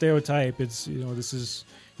it's not stereotype. It's this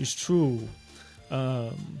is true.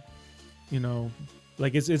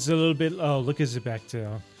 Like it's a little bit. Oh, look at it back there.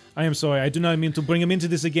 I am sorry. I do not mean to bring him into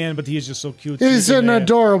this again, but he is just so cute. He's sleeping an there.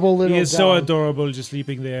 adorable little He is dog. so adorable, just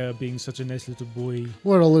sleeping there, being such a nice little boy.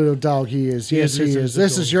 What a little dog he is. Yes, he Yes, is. yes,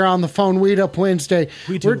 This is your On the Phone Weed Up Wednesday.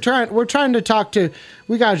 We do. We're trying to talk to.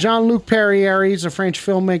 We got Jean-Luc Perrier. He's a French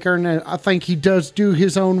filmmaker, and I think he does do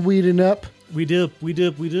his own weeding up. We do.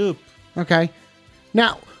 Okay.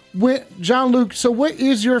 Now, Jean-Luc, so what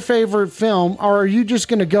is your favorite film, or are you just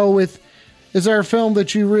going to go with? Is there a film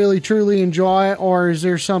that you really truly enjoy, or is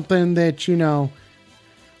there something that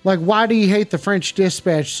like why do you hate the French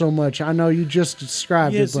Dispatch so much? I know you just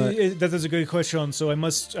described Yes, it, but that is a good question. So I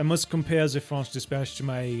must compare the French Dispatch to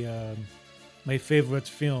my my favorite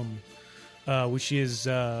film, which is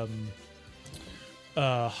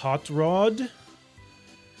Hot Rod.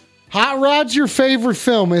 Hot Rod's your favorite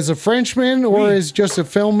film as a Frenchman or Oui. as just a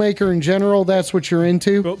filmmaker in general? That's what you're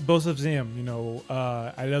into? Both of them,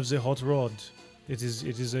 I love the Hot Rod. It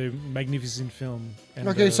is a magnificent film. And,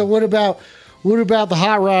 Okay, so what about the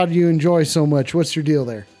Hot Rod you enjoy so much? What's your deal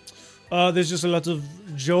there? there's just a lot of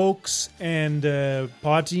jokes and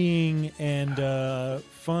partying and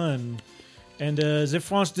fun, and the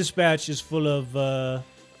French Dispatch is full of.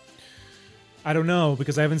 I don't know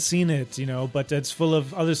because I haven't seen it, but it's full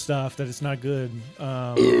of other stuff that is not good.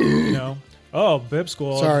 Oh, Beb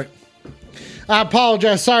Squad. Sorry. I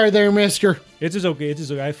apologize. Sorry there, mister. It is okay.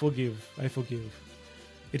 I forgive.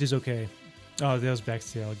 It is okay. Oh, there's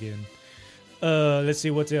Baxter again. Let's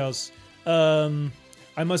see what else.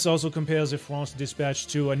 I must also compare the French Dispatch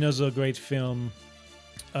to another great film.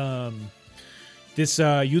 This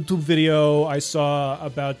YouTube video I saw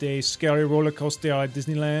about a scary roller coaster at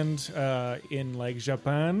Disneyland in like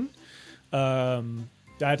Japan.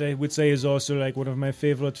 That I would say is also like one of my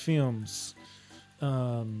favorite films.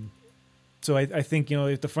 So I think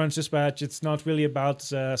if the French Dispatch, it's not really about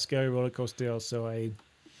scary roller coaster. So I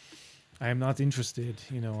am not interested.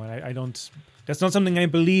 And I don't. That's not something I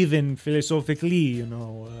believe in philosophically.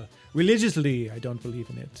 Religiously, I don't believe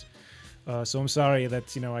in it. So I'm sorry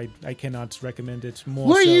that I cannot recommend it more.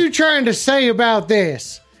 What are so. you trying to say about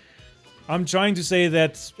this? I'm trying to say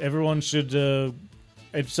that everyone should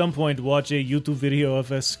at some point watch a YouTube video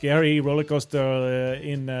of a scary roller coaster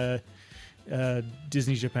in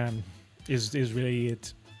Disney Japan. Is really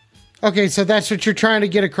it. Okay, so that's what you're trying to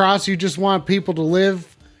get across. You just want people to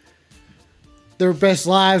live their best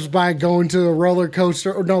lives by going to a roller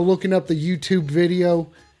coaster or looking up the YouTube video.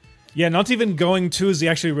 Yeah, not even going to the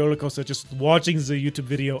actual roller coaster, just watching the YouTube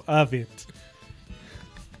video of it.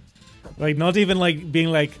 Like, not even like being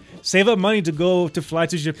like, save up money to fly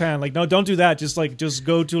to Japan. Like, no, don't do that. Just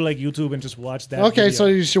go to like YouTube and just watch that. Okay, video. so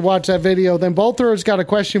you should watch that video. Then Bolter's got a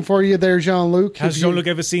question for you there, Jean-Luc. Has Have you- Jean-Luc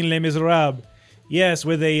ever seen Les Miserables? Yes,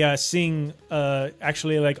 where they sing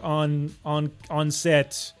actually like on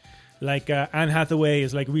set. Like Anne Hathaway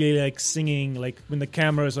is like really like singing like when the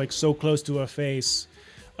camera is like so close to her face.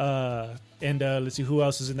 And let's see who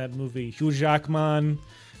else is in that movie. Hugh Jackman.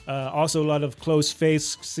 Also a lot of close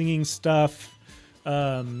face singing stuff.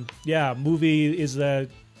 Movie is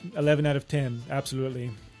 11 out of 10.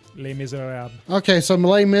 Absolutely. Les Miserables. Okay, so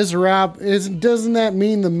Les Miserables, doesn't that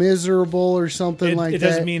mean the miserable or something like It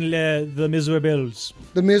that? does mean the Miserables.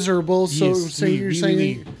 The miserable. So, Yes, so oui, you're oui, saying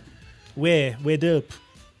oui. Where up?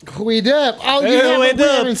 we dip. Oh, Hey, yeah, we but we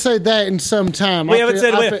dip. haven't said that in some time. We I haven't feel,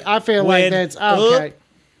 said I we- feel, I feel like Wed that's up. okay.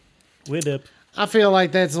 Where up? I feel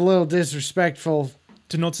like that's a little disrespectful.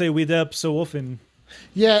 To not say with up so often.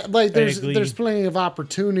 Yeah, like agree. there's plenty of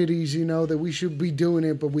opportunities, that we should be doing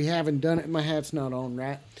it, but we haven't done it. My hat's not on,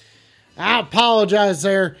 right? I apologize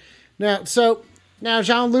there. Now,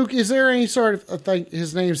 Jean-Luc, is there any sort of, I think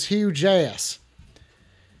his name's Huge Ass.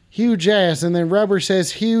 Huge Ass, and then Rubber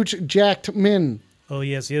says Huge Jacked Men. Oh,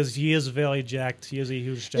 yes, he is very jacked. He is a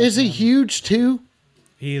huge jacked Is he man. huge too?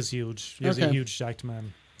 He is huge. He is a Okay. huge jacked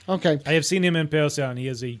man. Okay. I have seen him in person. He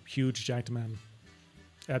is a huge jacked man.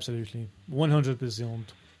 Absolutely. 100%.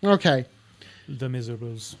 Okay. The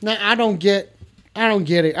Miserables. Now I don't get it. I don't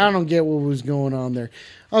get what was going on there.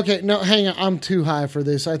 Okay, no, hang on. I'm too high for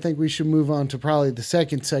this. I think we should move on to probably the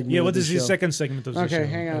second segment. Yeah, of what is the the show. second segment of the show? Okay,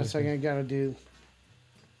 hang on a second. I gotta do.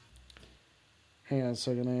 Hang on a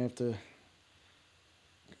second. I have to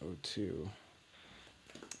go to.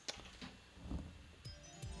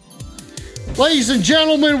 Ladies and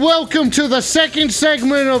gentlemen, welcome to the second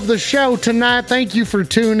segment of the show tonight. Thank you for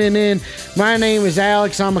tuning in. My name is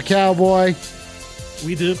Alex. I'm a cowboy.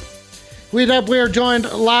 We do. We are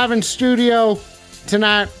joined live in studio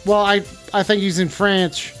tonight. Well, I think he's in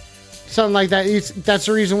France, something like that. That's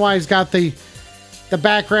the reason why he's got the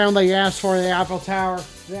background they asked for, the Eiffel Tower.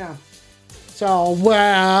 Yeah. So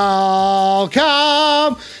welcome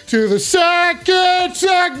to the second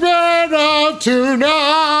segment of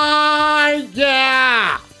tonight.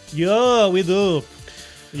 Yeah. Yeah, we do.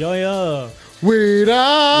 Yeah. We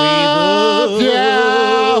up.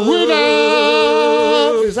 Yeah. We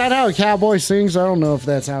up. Is that how a cowboy sings? I don't know if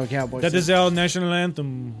that's how a cowboy That sings. is our national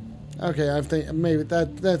anthem. Okay, I think maybe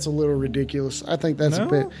that's a little ridiculous. I think that's a No?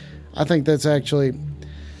 bit. I think that's actually.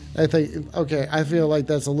 I feel like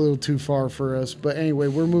that's a little too far for us. But anyway,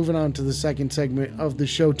 we're moving on to the second segment of the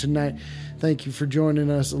show tonight. Thank you for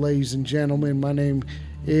joining us, ladies and gentlemen. My name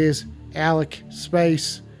is Alec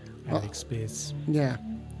Space. Alex Space. Yeah,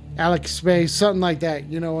 Alec Space, something like that.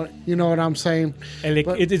 You know what I'm saying? Alec,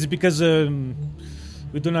 But- it is because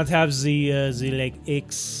we do not have the like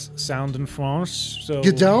X sound in France. So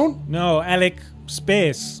You don't? No, Alec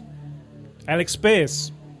Space. Alex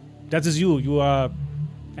Space. That is you. You are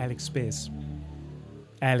Alex Space.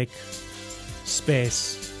 Alec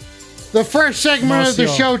Space. The first segment of the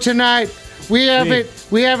Monsieur. show tonight. We have Oui. it.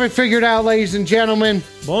 We have it figured out, ladies and gentlemen.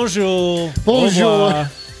 Bonjour. Bonjour. Au revoir.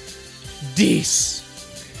 10.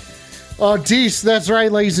 Oh, Dees, that's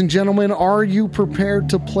right, ladies and gentlemen. Are you prepared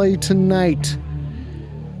to play tonight?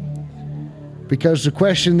 Because the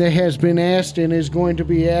question that has been asked and is going to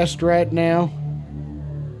be asked right now.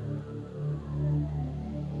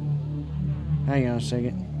 Hang on a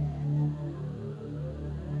second.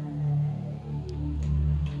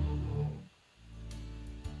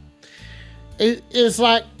 It's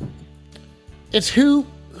like, it's who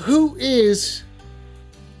is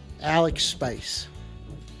Alex Space?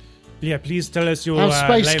 Yeah, please tell us your I'm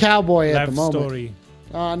Space life, Cowboy at life the moment. story.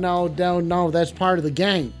 No, that's part of the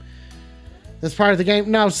game. That's part of the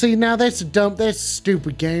game. No, see, now that's a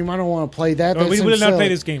stupid game. I don't want to play that. Oh, That we seems will not silly. play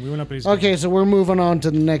this game. We will not play this game. Okay, so we're moving on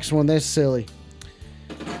to the next one. That's silly.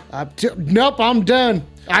 Nope, I'm done.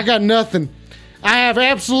 I got nothing. I have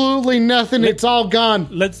absolutely nothing. It's all gone.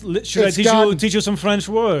 Should I It's teach gone. you some French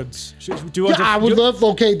words? Do you want I would love.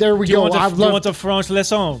 Okay, there we Do you go. want I'd do you love. want a French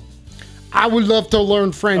lesson? I would love to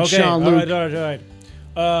learn French, Okay, all Jean-Luc.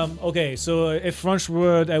 right. Okay, so a French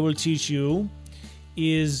word I will teach you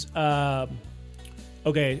is I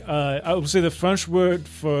will say the French word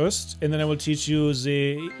first, and then I will teach you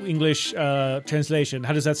the English translation.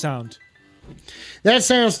 How does that sound? That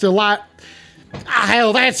sounds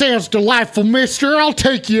hell, that sounds delightful, mister. I'll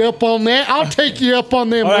take you up on that. I'll take you up on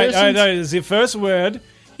them All right. lessons. The first word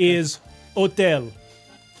is hotel.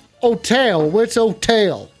 Hotel. What's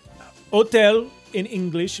hotel? Hotel in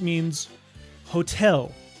English means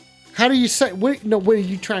hotel. How do you say? What are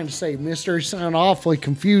you trying to say, mister? You sound awfully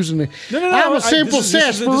confusing. No, I'm a simple this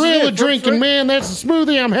is sarsaparilla it. drinking man. That's a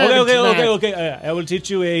smoothie I'm having tonight. Okay. I will teach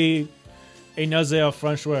you another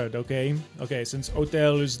French word. Okay. Since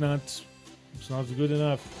hotel is not good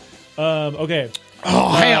enough. Okay. Oh,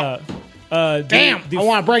 hell. Damn. I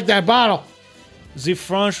want to break that bottle. The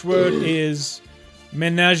French word is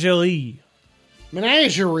menagerie.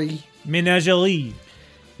 Menagerie. Menagerie.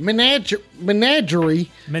 Menagerie.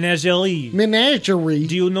 Menagerie.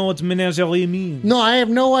 Do you know what menagerie means? No, I have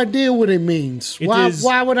no idea what it means.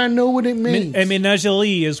 Why would I know what it means? A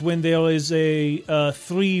menagerie is when there is a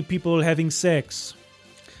 3 people having sex.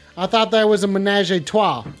 I thought that was a menage a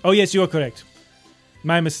trois. Oh yes, you are correct.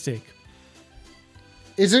 My mistake.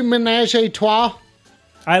 Is it menage a trois?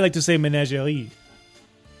 I like to say menagerie.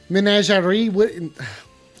 Menagerie? What?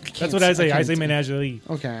 That's what I say. I can't say take- menagerie.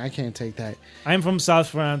 Okay, I can't take that. I'm from South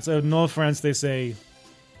France. North France, they say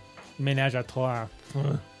Ménage à trois.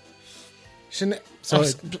 So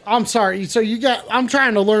I'm sorry. So I'm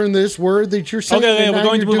trying to learn this word that you're saying. Okay, and we're now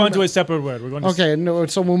going to you're move on doing to a separate word. We're going to Okay, no,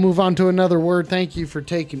 so we'll move on to another word. Thank you for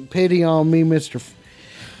taking pity on me, Mr.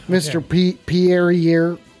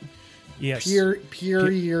 Pierre. Yes.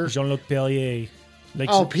 Pierre. Jean-Luc Perrier. Like,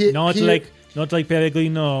 not like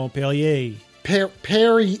Pellegrino, Perrier.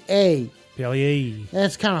 Perrier. Perrier.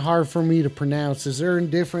 That's kind of hard for me to pronounce. Is there a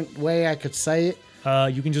different way I could say it?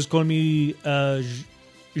 You can just call me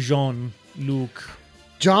Jean-Luc.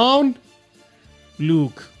 John?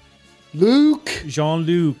 Luke. Luke?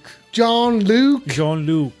 Jean-Luc. John Luke?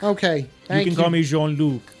 Jean-Luc. Okay, thank you. You can call me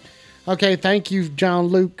Jean-Luc. Okay, thank you, John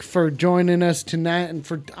Luke, for joining us tonight and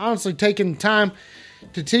for honestly taking the time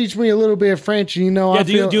to teach me a little bit of French. You know, Yeah,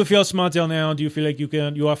 do you feel smarter now? Do you feel like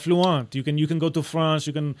you are fluent? You can go to France.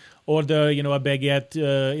 You can order a baguette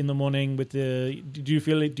in the morning. With do you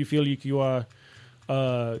feel like you are?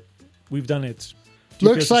 We've done it.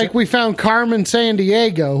 Looks like we found Carmen San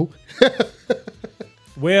Diego.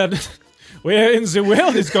 Where in the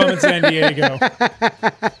world is Carmen San Diego?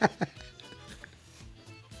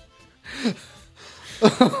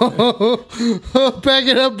 Pack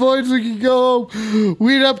it up, boys. We can go home.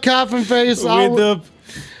 Weed up, coffin face.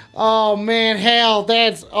 Oh man, hell,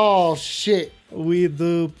 that's shit.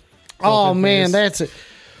 Oh man, that's it.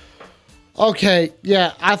 Okay,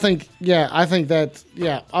 I think that's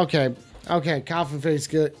okay. Okay, coffin face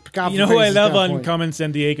good. Coffin You know face who I is love got a on point. Carmen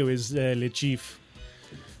San Diego is Le Chief.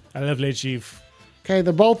 I love Le Chief. Okay,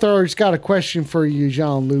 the both throwers got a question for you,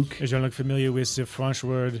 Jean-Luc. Is Jean-Luc familiar with the French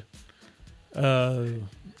word?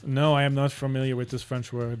 No, I am not familiar with this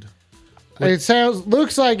French word. It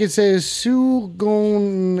looks like it says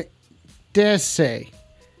secondaire.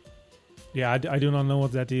 Yeah, I do not know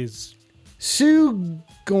what that is.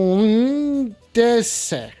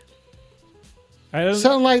 Secondaire. I don't.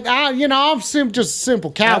 Something like I'm just a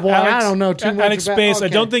simple cowboy. I don't know too much Alex about. Space, Okay. I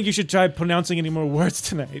don't think you should try pronouncing any more words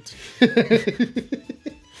tonight.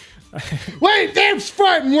 Wait, that's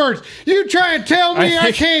fighting words. You try and tell me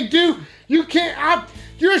I can't do. You can't.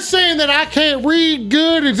 You're saying that I can't read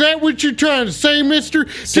good? Is that what you're trying to say, mister?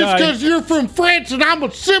 Just because you're from France and I'm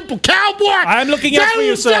a simple cowboy? I'm looking out for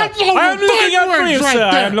you, sir. I'm looking out for you, right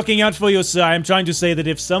sir. there. I'm looking out for you, sir. I'm trying to say that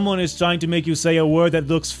if someone is trying to make you say a word that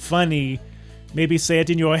looks funny, maybe say it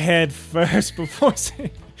in your head first before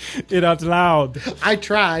saying it out loud. I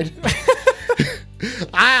tried.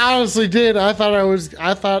 I honestly did. I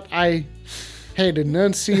thought I had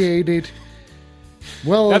enunciated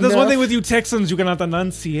well That is enough. one thing with you Texans, you cannot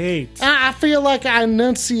enunciate. I feel like I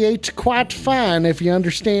enunciate quite fine, if you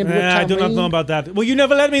understand what I I do not mean. know about that. Well, you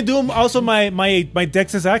never let me do also my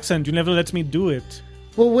Texas accent. You never let me do it.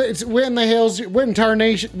 Well, when the hell's when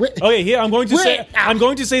tarnation? Okay, here I'm going to say Wait. I'm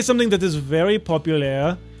going to say something that is very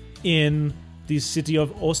popular in the city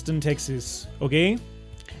of Austin, Texas. Okay?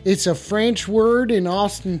 It's a French word in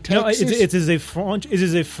Austin, Texas. No, it is a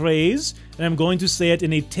phrase, and I'm going to say it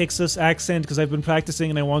in a Texas accent because I've been practicing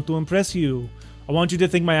and I want to impress you. I want you to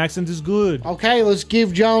think my accent is good. Okay, let's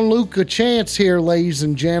give John Luke a chance here, ladies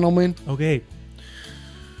and gentlemen. Okay.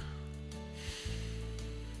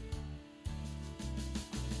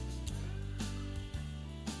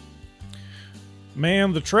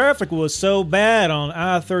 Man, the traffic was so bad on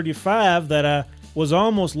I-35 that I was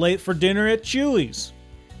almost late for dinner at Chewy's.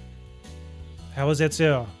 How was that,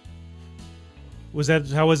 sir?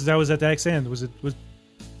 How was that accent? Was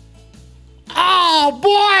Oh boy,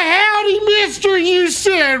 howdy, mister! You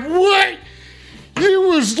said what? You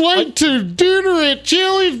was late to dinner at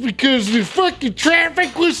Chili's because the fucking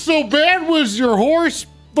traffic was so bad. Was your horse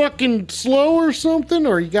fucking slow or something,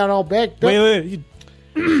 or you got all backed up? wait.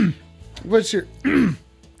 What's your?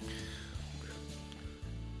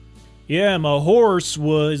 Yeah, my horse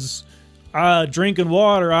was drinking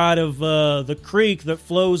water out of the creek that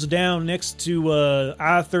flows down next to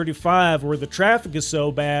I-35 where the traffic is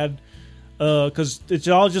so bad. Because it's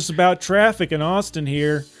all just about traffic in Austin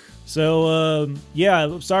here. So, yeah,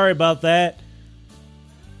 I'm sorry about that.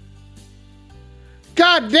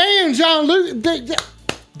 God damn, John Luke!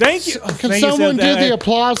 Thank you. Can someone do the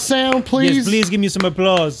applause sound, please? Yes, please give me some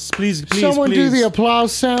applause. Please. Someone do the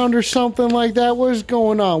applause sound or something like that. What's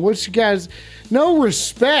going on? What's you guys? No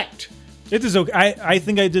respect. It is okay. I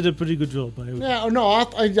think I did a pretty good job. Yeah, no,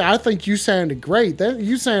 I think you sounded great.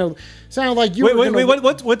 You sound like you.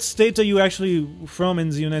 Wait. What state are you actually from in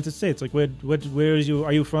the United States? Like, where is you?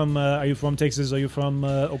 Are you from? Are you from Texas? Are you from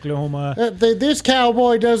Oklahoma? This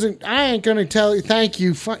cowboy doesn't. I ain't gonna tell you. Thank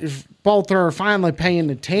you. Both are finally paying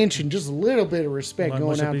attention. Just a little bit of respect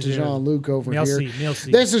going out to Jean-Luc over here.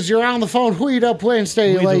 Merci. This is your On the Phone Weed Up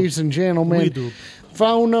Wednesday, ladies and gentlemen.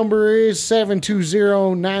 Phone number is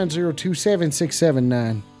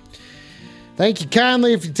 720-902-7679. Thank you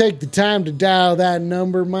kindly if you take the time to dial that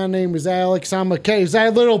number. My name is Alex. I'm a case.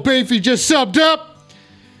 That little Beefy just subbed up.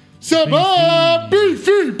 Sub up.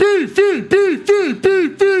 Beefy.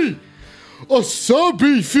 A sub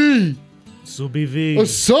Beefy. So BV. A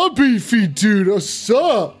sub Beefy, dude. A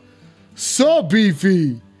sub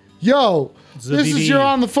Beefy. Yo, this is your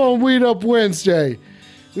On the Phone Weed Up Wednesday.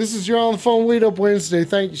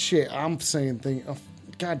 Thank you. Shit, I'm saying things. Oh,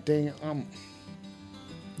 God dang it.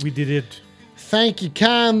 We did it. Thank you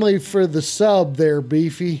kindly for the sub there,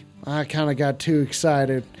 Beefy. I kind of got too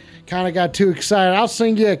excited. I'll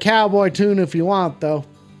sing you a cowboy tune if you want, though.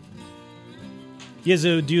 Yes,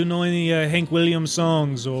 do you know any Hank Williams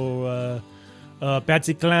songs or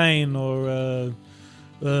Patsy Cline or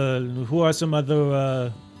who are some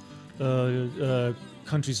other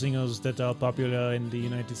country singers that are popular in the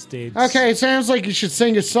United States? Okay, it sounds like you should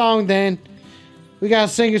sing a song then. We gotta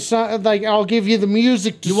sing a song. Like, I'll give you the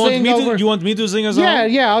music to sing over. You want me to sing a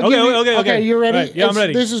song? Yeah. Okay, you ready? Right, yeah, I'm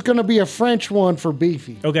ready. This is gonna be a French one for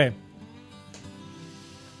Beefy. Okay.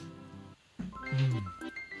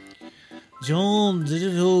 Jean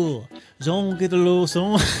Digital, Jean Digital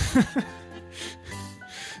song.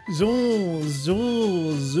 Jean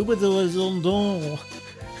Zubador Zondon.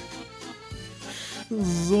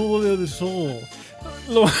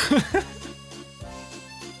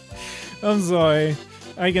 I'm sorry.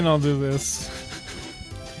 I cannot do this.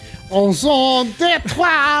 On son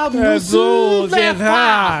détroit, nous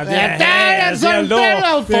soulèvera des terres en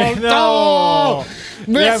téléphone.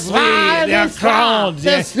 Des soirs, des crans,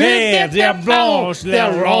 des nuits, des blanches, des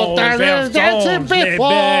roses, des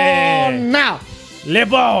bons. Now. Les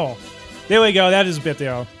bons. There we go. That is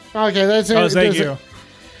better. Okay, that's it. Oh, thank you.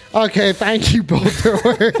 Okay, thank you both.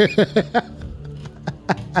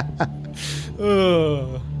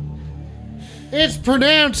 It's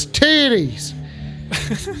pronounced titties.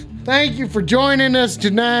 Thank you for joining us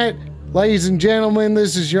tonight. Ladies and gentlemen,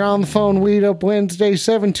 this is your On the Phone Weed Up Wednesday,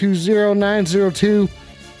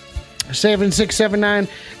 720-902-7679.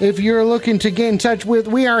 If you're looking to get in touch with,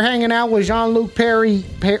 we are hanging out with Jean-Luc Perry.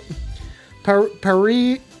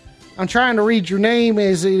 Perry. I'm trying to read your name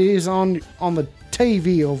as it is on the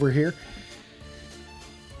TV over here.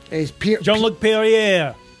 It's Jean-Luc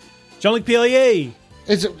Perrier. Jean-Luc Perrier.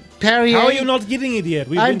 Is it Perrier? How are you not getting it yet?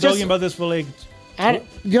 We've been talking about this for like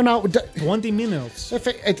 20 minutes. I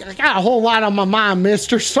got a whole lot on my mind,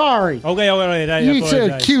 mister. Sorry. Okay, all right.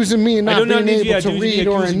 You're accusing me of not being able to read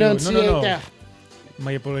or enunciate that.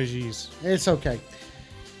 My apologies. It's okay.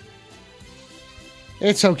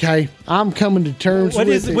 It's okay. I'm coming to terms with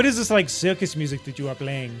it. What is this like circus music that you are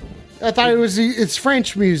playing? I thought it's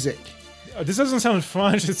French music. This doesn't sound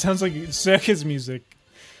French. It sounds like circus music.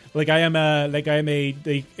 Like I am a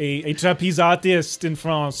trapeze artist in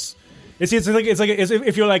France. It's like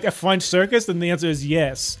if you're like a French circus, then the answer is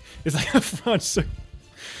yes. It's like a French circus.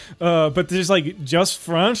 But there's like just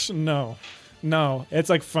French? No, it's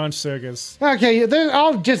like French circus. Okay,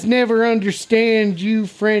 I'll just never understand you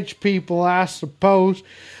French people, I suppose.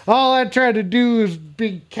 All I try to do is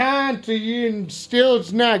be kind to you, and still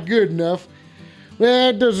it's not good enough.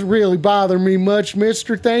 Well, that doesn't really bother me much,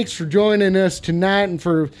 mister. Thanks for joining us tonight and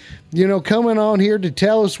for, coming on here to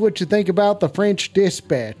tell us what you think about the French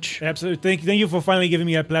Dispatch. Absolutely. Thank you for finally giving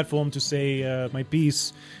me a platform to say my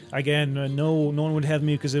piece. Again, no one would have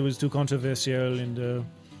me because it was too controversial, and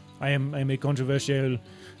I am a controversial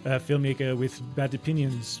filmmaker with bad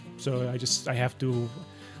opinions. So I have to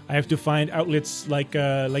find outlets like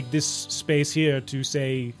this space here to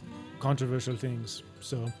say controversial things.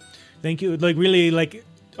 So thank you. Like really, like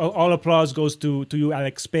all applause goes to you,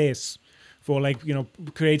 Alex Space, for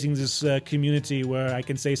creating this community where I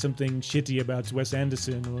can say something shitty about Wes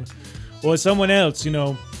Anderson or someone else.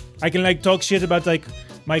 I can talk shit about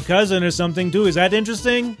my cousin or something too. Is that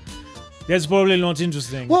interesting? That's probably not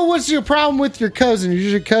interesting. Well, what's your problem with your cousin?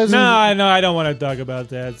 Is your cousin? No, I don't want to talk about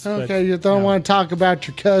that. Okay, you don't want to talk about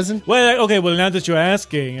your cousin? Well, okay. Well, now that you're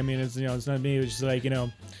asking, I mean, it's it's not me. It's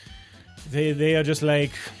just they are just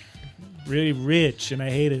really rich, and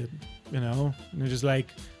I hate it. And they're just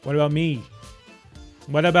what about me?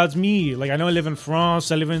 What about me? I know I live in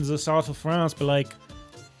France. I live in the south of France, but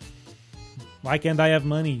why can't I have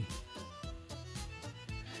money?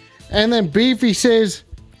 And then Beefy says,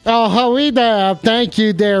 "Oh, howdy there. Thank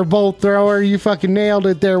you there, Bolt Thrower. You fucking nailed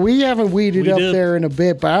it there. We haven't weeded up there in a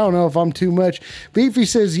bit, but I don't know if I'm too much." Beefy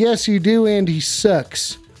says, "Yes, you do, and he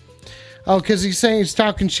sucks." Oh, because he's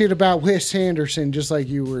talking shit about Wes Anderson, just like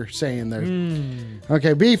you were saying there.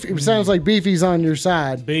 Okay, Beef. It sounds like Beefy's on your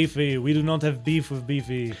side. Beefy. We do not have beef with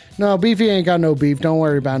Beefy. No, Beefy ain't got no beef. Don't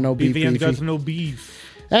worry about no beef. Beefy ain't got no beef.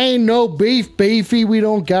 Ain't no beef, Beefy. We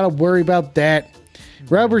don't gotta worry about that.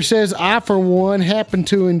 Rubber says, I, for one, happen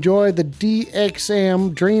to enjoy the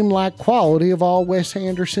DXM dreamlike quality of all Wes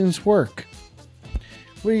Anderson's work.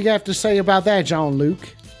 What do you have to say about that,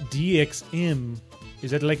 Jean-Luc? DXM.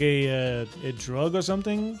 Is that like a drug or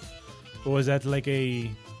something? Or is that like a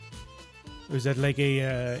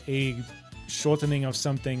shortening of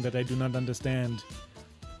something that I do not understand?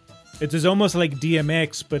 It is almost like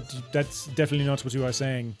DMX, but that's definitely not what you are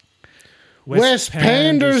saying. Wes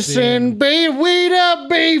Panderson, weed up,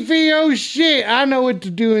 Beefy. Oh shit, I know what to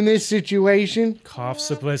do in this situation. Cough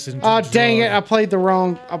suppressant. Oh dang it, I played the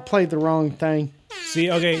wrong thing. See,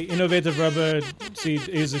 okay, Innovative Rubber,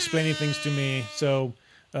 is explaining things to me, so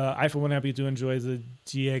I for one happy to enjoy the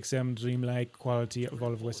DXM dreamlike quality of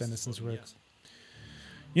all of Wes Anderson's work.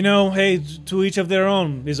 You know, hey, to each of their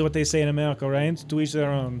own is what they say in America, right? To each their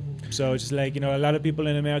own. So just like, a lot of people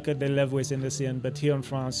in America, they love Wes Anderson, but here in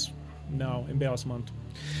France, no, embarrassment.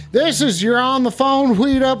 This is your On the Phone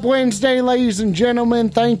Weed Up Wednesday, ladies and gentlemen.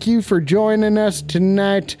 Thank you for joining us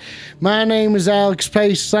tonight. My name is Alex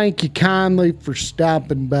Pace. Thank you kindly for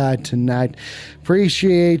stopping by tonight.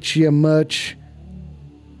 Appreciate you much.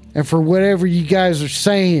 And for whatever you guys are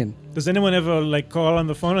saying. Does anyone ever, call on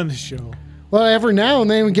the phone on this show? Well, every now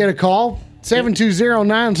and then we get a call.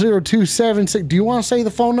 720-90276. Do you want to say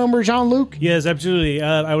the phone number, Jean-Luc? Yes, absolutely.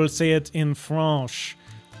 I will say it in French.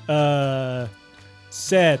 7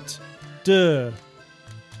 2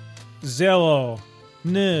 0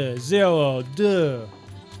 9 0 2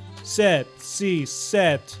 7 6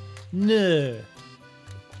 7 9.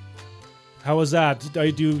 How was that?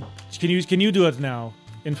 Can you do it now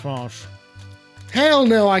in French? Hell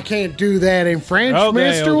no, I can't do that in French,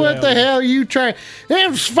 mister. What the hell are you trying?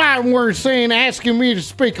 That's fighting words saying, asking me to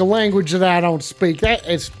speak a language that I don't speak.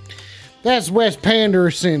 That's Wes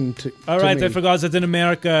Panderson. All right, me. I forgot that in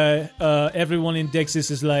America, everyone in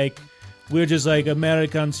Texas is like, we're just like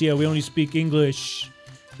Americans here. We only speak English.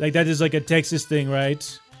 Like that is like a Texas thing,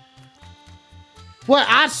 right? Well,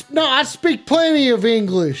 I speak plenty of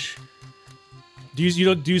English. Do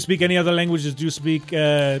you speak any other languages? Do you speak?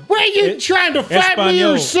 Were you trying to fight me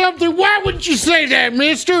or something? Why would you say that,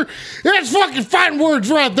 mister? That's fucking fighting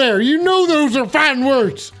words right there. You know those are fighting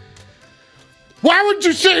words. Why would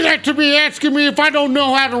you say that to me, asking me if I don't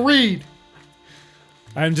know how to read?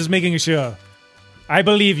 I'm just making sure. I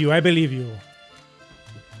believe you. I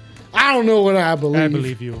don't know what I believe. I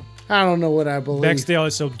believe you. I don't know what I believe. Baxdale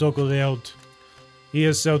is so doggled out. He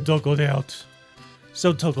is so doggled out.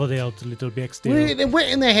 So doggled out, little Baxdale. What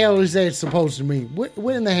in the hell is that supposed to mean?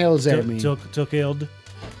 What in the hell does that mean? Tuckled.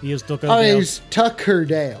 He is tuckled out. Oh, he's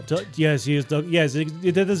tuckered out. Yes, he is. Yes,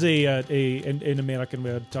 that is an American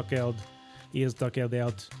word, tuckled. He is tuckled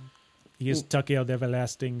out. He is tuckled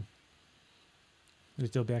everlasting.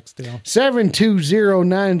 Little Baxdale.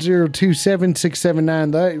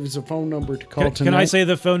 720-902-7679. That was a phone number to call tonight. Can I say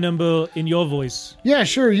the phone number in your voice? Yeah,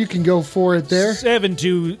 sure. You can go for it there.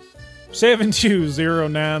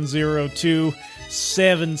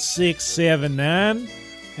 720-902-7679.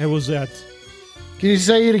 How was that? Can you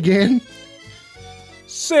say it again?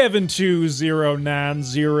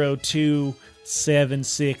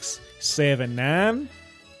 720-902-7679.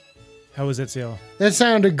 How was that, Sal? That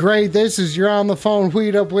sounded great. This is your On the Phone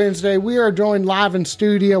Weed Up Wednesday. We are joined live in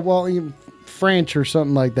studio, well, in French or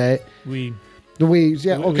something like that. The weeds,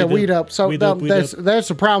 yeah. Okay, Weed Up. So that's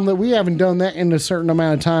the problem, that we haven't done that in a certain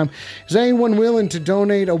amount of time. Is anyone willing to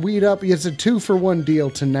donate a Weed Up? It's a 2-for-1 deal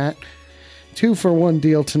tonight. 2-for-1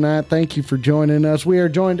 deal tonight. Thank you for joining us. We are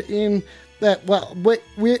joined in that. Well,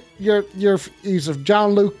 he's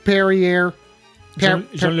Jean-Luc Perrier.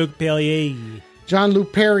 Jean-Luc Perrier.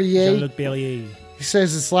 Jean-Luc Perrier. Jean-Luc Perrier. He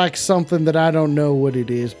says it's like something that I don't know what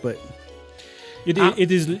it is, but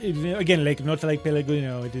it is again like not like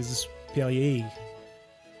Pellegrino. It is Perrier.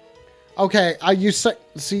 Okay,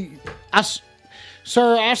 sir,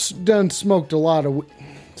 I done smoked a lot of.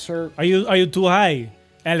 Sir, are you too high,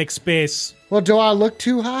 Alex Space? Well, do I look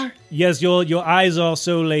too high? Yes, your eyes are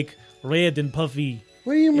so like red and puffy.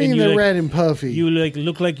 What do you mean they're red and puffy? You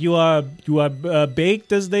look like you are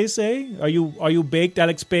baked, as they say. Are you baked,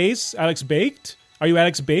 Alex Space? Alex baked? Are you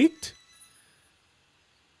Alex baked?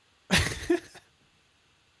 Oh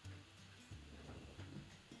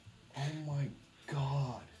my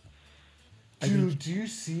god, dude! Do you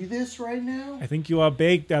see this right now? I think you are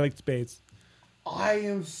baked, Alex Space. I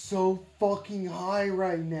am so fucking high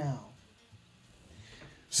right now.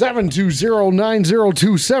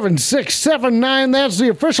 720-902-7679. That's the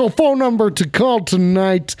official phone number to call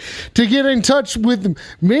tonight to get in touch with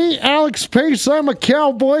me, Alex Pace. I'm a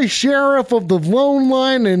cowboy, sheriff of the Lone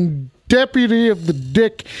Line and deputy of the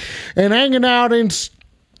Dick, and hanging out in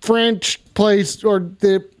French place,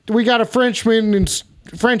 we got a Frenchman on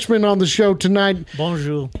the show tonight.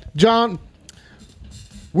 Bonjour. John,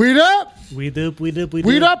 weed up? Weed up, weed up, weed up.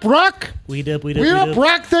 Weed up, Rock? Weed up, weed up, Weed up,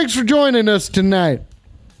 Rock. Thanks for joining us tonight.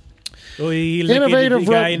 Oh, he Innovative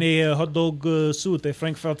guy in a hot dog suit, a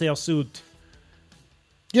Frankfurter suit.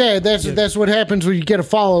 Yeah, that's what happens when you get a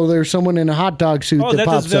follow. There's someone in a hot dog suit Oh, that that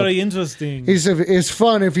pops is very up. interesting. It's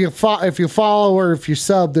fun if you follow or if you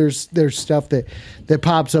sub. There's stuff that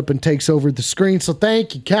pops up and takes over the screen. So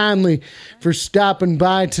thank you kindly for stopping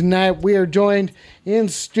by tonight. We are joined in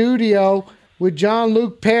studio with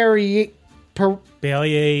Jean-Luc Perry.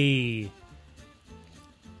 Perrier.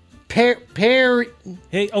 Perry.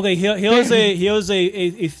 Hey, okay. Here's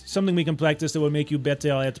a something we can practice that will make you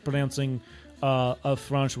better at pronouncing a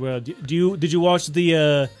French word. Did you watch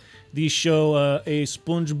the show A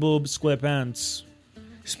SpongeBob SquarePants?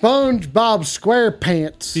 SpongeBob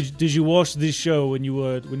SquarePants. Did you watch this show when you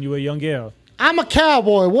were younger? I'm a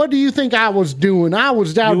cowboy. What do you think I was doing? I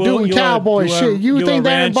was out doing cowboy shit. You think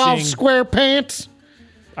that involves SquarePants?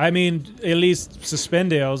 I mean, at least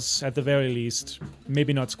suspenders, at the very least.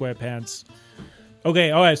 Maybe not SquarePants.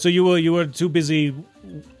 Okay, all right. So you were too busy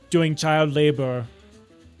doing child labor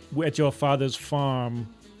at your father's farm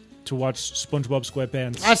to watch SpongeBob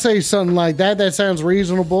SquarePants. I say something like that. That sounds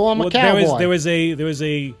reasonable. I'm a cowboy. There was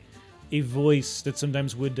a voice that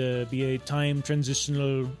sometimes would be a time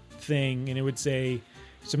transitional thing, and it would say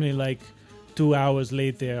something like 2 hours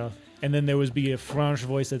later, and then there would be a French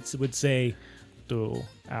voice that would say 2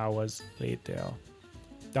 hours later.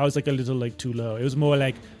 That was like a little like too low. It was more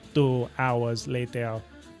like 2 hours later.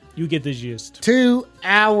 You get the gist. 2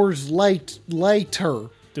 hours later.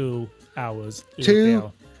 2 hours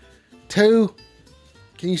Two. later.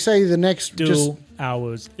 Can you say the next? 2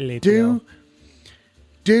 hours later.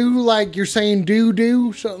 Do like you're saying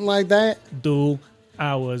do something like that. 2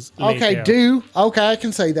 hours later. Okay, do. Okay, I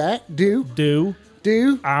can say that. Do.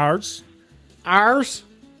 Hours.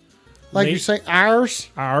 Like you're saying ours.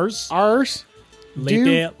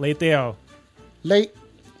 Later. Late there.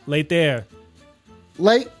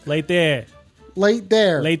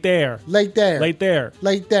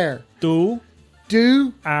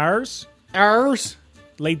 Do. Hours.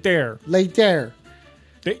 Late there.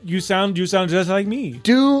 You sound just like me.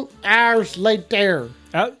 2 hours later.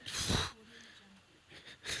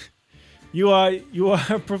 You are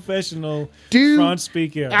a professional Do French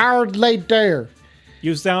speaker. Hours later.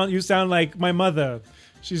 You sound like my mother.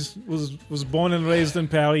 She was born and raised in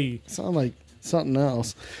Paris. Sound like something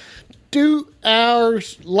else. 2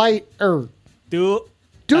 hours later. 2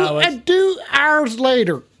 2 hours. 2 hours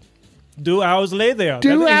later. 2 hours later.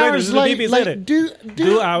 2 hours later. 2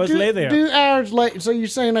 hours later. 2 hours later. So you're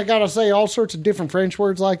saying I gotta say all sorts of different French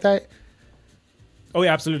words like that? Oh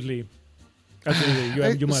yeah, absolutely.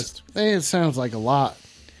 You must. It sounds like a lot.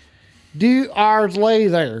 2 hours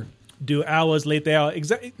later. 2 hours later.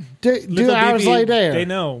 Exactly. 2 hours later. They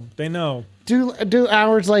know. 2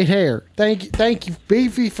 hours later. Thank you,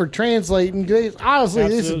 Beefy, for translating. Honestly,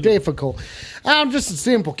 this is difficult. I'm just a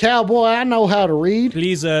simple cowboy. I know how to read.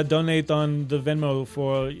 Please donate on the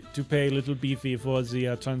Venmo to pay Little Beefy for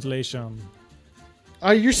the translation.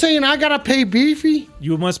 You're saying I gotta pay Beefy?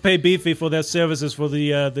 You must pay Beefy for their services for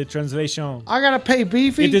the translation. I gotta pay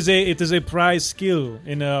Beefy? It is a prize skill,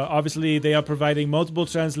 and obviously they are providing multiple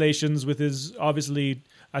translations, with is obviously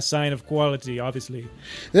a sign of quality. Obviously,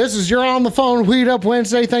 this is your On the Phone Weed Up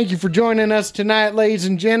Wednesday. Thank you for joining us tonight, ladies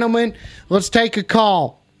and gentlemen. Let's take a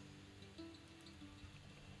call.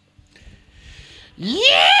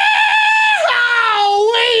 Yeah!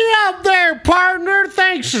 Wait up there, partner.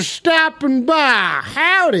 Thanks for stopping by.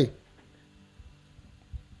 Howdy.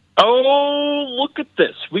 Oh, look at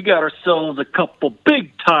this. We got ourselves a couple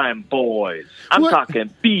big-time boys. I'm talking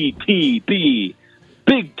BTB.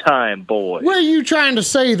 Big-time boys. What are you trying to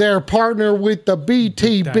say there, partner, with the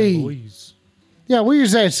BTB? Yeah, what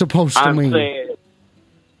is that supposed to mean?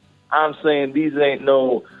 I'm saying these ain't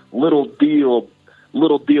no little deal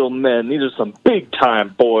men. These are some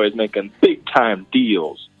big-time boys making big-time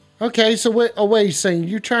deals. Okay, so wait a second.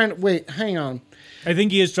 You're trying to... Wait, hang on. I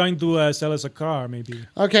think he is trying to sell us a car, maybe.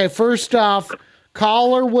 Okay, first off,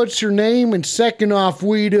 caller, what's your name? And second off,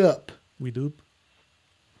 weed up. Weed up?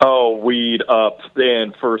 Oh, weed up.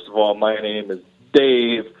 And first of all, my name is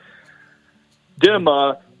Dave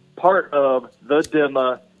Dimma, part of the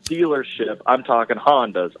Dimma dealership, I'm talking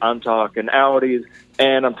Hondas, I'm talking Audis,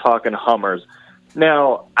 and I'm talking Hummers.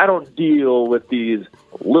 Now, I don't deal with these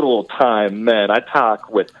little-time men. I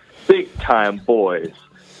talk with big-time boys.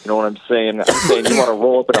 You know what I'm saying? I'm saying you want to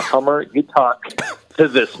roll up in a Hummer, you talk to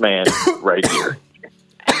this man right here.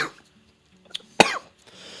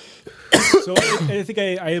 So I think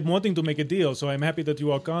I am wanting to make a deal, so I'm happy that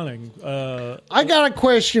you are calling. I got a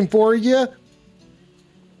question for you.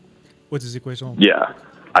 What is the question? Yeah,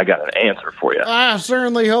 I got an answer for you. I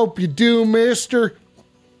certainly hope you do, mister.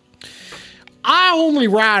 I only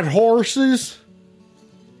ride horses.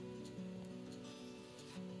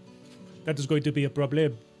 That is going to be a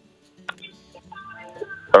problem.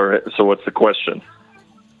 All right, so what's the question?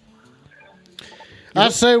 I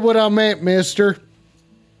say what I meant, mister.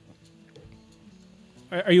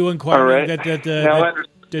 Are you inquiring All right.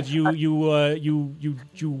 that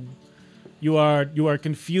you are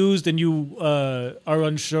confused and you are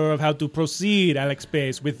unsure of how to proceed, Alex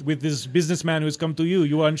Pace, with this businessman who has come to you?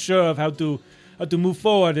 You are unsure of how to move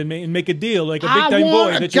forward and make a deal like a big time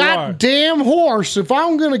boy that you are. I want a goddamn horse. If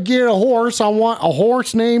I'm gonna get a horse, I want a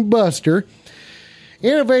horse named Buster.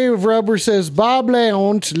 Innovative Rubber says Bob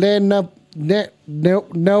Lounge, no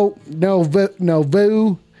Vu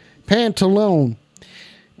Pantalone.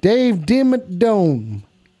 Dave Dimmadome.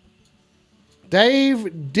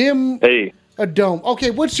 Hey. A dome. Okay,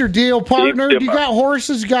 what's your deal, partner? Dave You got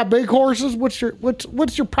horses? You got big horses? What's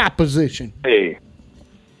your proposition? Hey,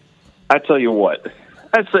 I tell you what.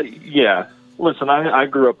 Yeah. Listen, I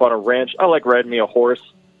grew up on a ranch. I like riding me a horse.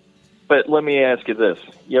 But let me ask you this.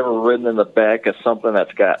 You ever ridden in the back of something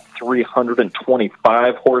that's got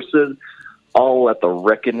 325 horses, all at the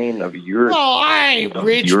reckoning of your... Oh, I ain't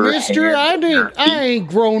rich, mister. I ain't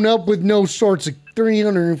grown up with no sorts of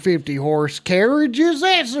 350 horse carriages.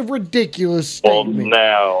 That's a ridiculous Well, statement.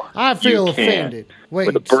 now I feel you can. offended. Wait,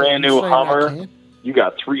 With a so brand you're new saying I Hummer, can't? you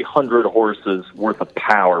got 300 horses worth of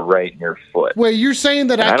power right in your foot. Wait, you're saying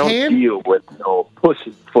that And I I don't can? deal with no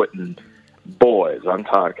pussyfooting boys. I'm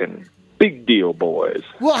talking big deal boys.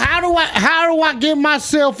 Well, how do I get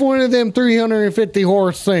myself one of them 350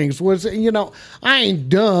 horse things? I ain't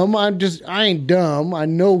dumb. I ain't dumb. I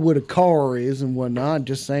know what a car is and whatnot.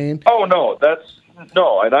 Just saying. Oh, no,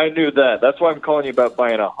 and I knew that. That's why I'm calling you about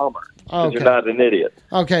buying a Hummer. Because Okay. you're not an idiot.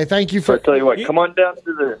 Okay, thank you So I for. tell you what, come on down to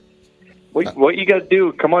the... What you got to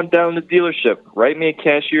do, come on down to the dealership. Write me a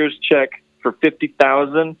cashier's check for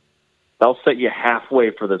 $50,000. I'll set you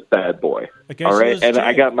halfway for this bad boy. A All right? cashier's And I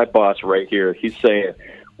check? got my boss right here. He's saying,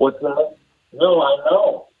 what's that? No, I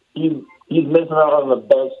know. He's missing out on the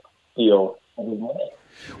best deal.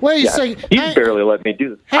 Wait a Yeah, second. he's barely let me do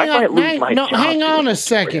this. I might lose my job. hang on a here.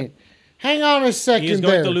 second. Hang on a second. He is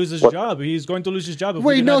going there. to lose his job. He's going to lose his job. If we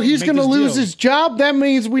Wait, do no, not he's make going to this lose deal. his job. That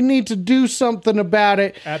means we need to do something about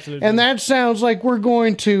it. Absolutely. And that sounds like we're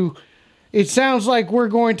going to. It sounds like we're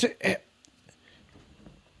going to.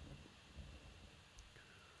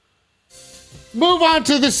 Move on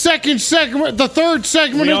to the third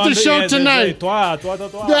segment of the show tonight. Toi.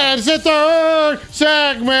 That's the third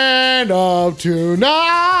segment of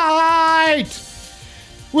tonight.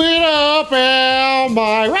 With up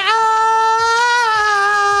Elmira.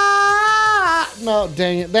 No,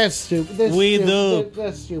 dang it. That's stupid.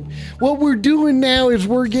 That's stupid. What we're doing now is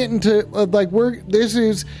we're getting to,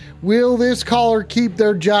 will this caller keep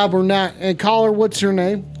their job or not? And caller, what's your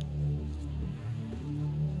name?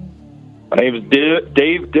 My name is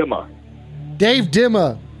Dave Dimma. Dave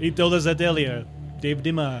Dimma. He told us that earlier. Dave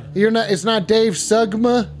Dimma. It's not Dave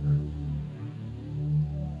Sugma?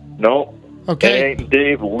 No. Okay. It ain't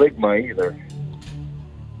Dave Ligma either.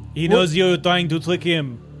 He knows you're trying to trick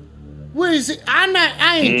him. What is it?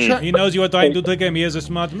 I ain't trying. He knows you are trying to trick him. He is a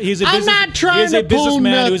smart. I'm not trying He is a to pull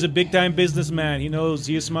businessman nothing. who is a big time businessman. He knows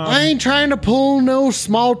he is smart. I ain't trying to pull no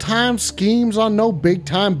small time schemes on no big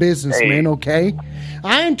time businessman, okay?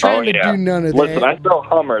 I ain't trying to do none of Listen, that. I sell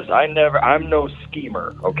Hummers. I'm no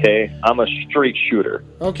schemer, okay? I'm a straight shooter.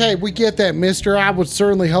 Okay, we get that, mister. I would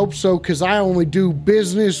certainly hope so, because I only do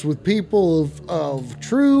business with people of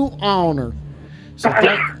true honor. So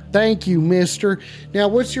thank you, mister. Now,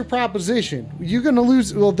 what's your proposition? You're going to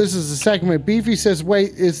lose... Well, this is a segment. Beefy says,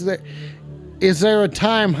 wait, is there a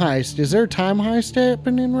time heist? Is there a time heist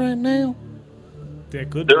happening right now? There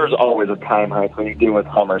could There's be. always a time heist when you deal with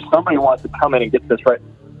Hummers. Somebody wants to come in and get this right.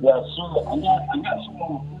 Yeah, sure. I got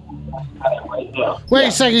someone right now. Wait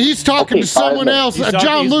a second. He's talking Okay, to someone fine. else. He's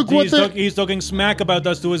John Luke, he's talking smack about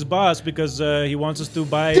us to his boss because he wants us to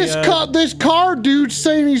buy. This car dude's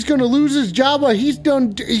saying he's going to lose his job. But he's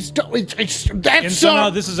done. and somehow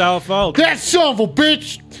this is our fault. That son of a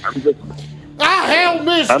bitch. Hell,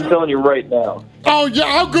 mister. I'm telling you right now, Oh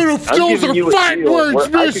yeah, I'm gonna. Those giving you are a fighting deal words, where I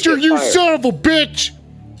could Mister. get You fired. son of a bitch.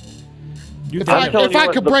 You If tell I- me. telling you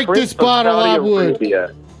what, could the break Prince this of bottle, Saudi I would.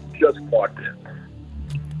 Arabia just walked in.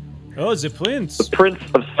 Oh, the prince. The Prince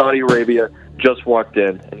of Saudi Arabia just walked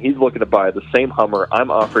in, and he's looking to buy the same Hummer I'm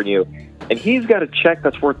offering you, and he's got a check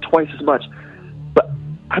that's worth twice as much. But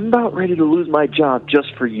I'm about ready to lose my job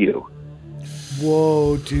just for you.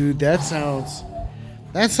 Whoa, dude, that sounds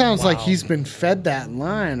like he's been fed that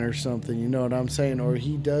line or something. You know what I'm saying? Or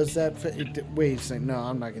he does that. Wait a second. No,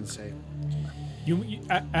 I'm not gonna say it.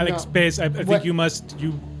 Alex No. Pace, I What- think you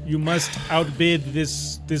must outbid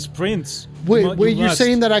this prince. Wait, You you're must.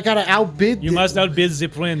 saying that I gotta outbid? You must outbid the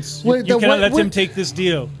prince. Wait, You the- cannot what- let what- him take this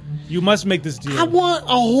deal. You must make this deal. I want a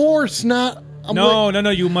horse, not. No,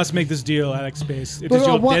 you must make this deal, Alex Pace. It But is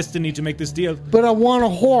I your want- destiny to make this deal. But I want a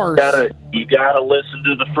horse. You gotta listen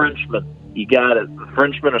to the Frenchmen. You gotta. The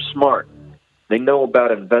Frenchmen are smart. They know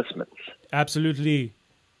about investments. Absolutely.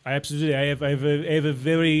 I have a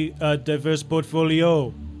very diverse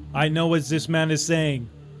portfolio. I know what this man is saying.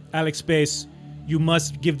 Alex Pace, you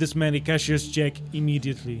must give this man a cashier's check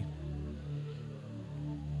immediately.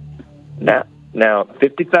 Now,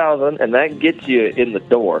 50,000, and that gets you in the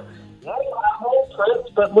door. Prince,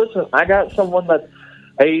 but listen, I got someone that's.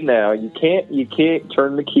 Hey, now you can't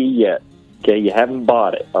turn the key yet. Okay, you haven't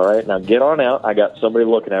bought it. All right, now get on out. I got somebody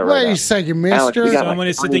looking at it right Wait now. a second, Alex, we Mister. got Someone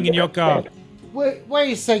is sitting in your car. Wait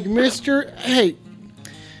a second, Mister. Hey,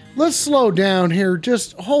 let's slow down here.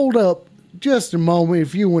 Just hold up, just a moment,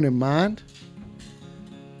 if you wouldn't mind.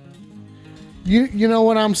 You know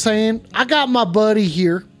what I'm saying? I got my buddy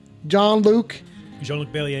here, Jean-Luc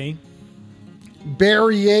Jean-Luc Barrier.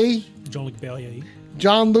 Barrier. Jean-Luc Barrier.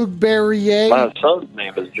 Jean-Luc Barrier. My son's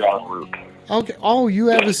name is John Luke. Okay. Oh, you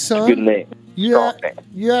have a son? Good name. You Strong have, name.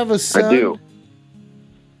 you have a son? I do.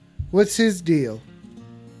 What's his deal?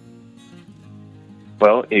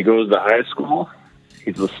 Well, he goes to high school.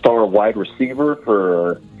 He's the star wide receiver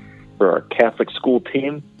for our Catholic school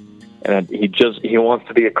team, and he wants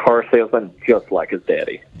to be a car salesman just like his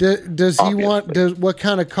daddy. Does he want? Obviously. What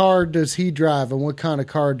kind of car does he drive, and what kind of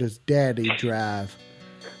car does Daddy drive?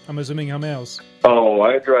 I'm assuming Hummers. Oh,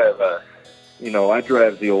 I drive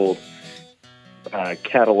the old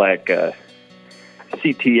Cadillac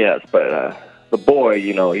CTS, but the boy,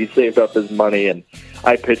 he saved up his money, and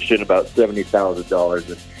I pitched in about $70,000,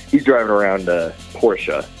 and he's driving around a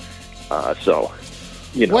Porsche.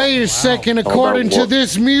 Wait a second. According to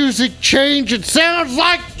this music change, it sounds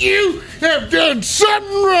like you have done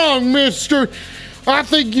something wrong, Mister. I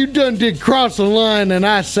think you did cross the line, and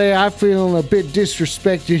I say I'm feeling a bit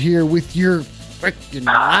disrespected here with your freaking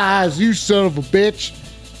lies, you son of a bitch.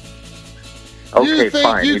 You Okay, think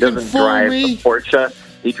fine. you He can doesn't fool drive me? a Porsche.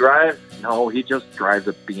 He just drives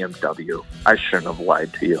a BMW. I shouldn't have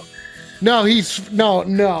lied to you. No,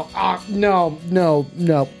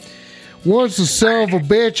 no. Once a son of a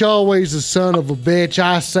bitch, always a son of a bitch.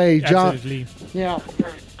 I say, John. Absolutely. Yeah.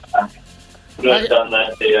 Just done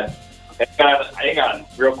that to you. Hang on,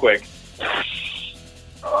 real quick.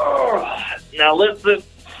 Oh, now listen.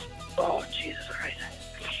 Oh, Jesus Christ.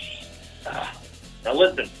 Now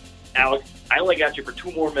listen, Alex, I only got you for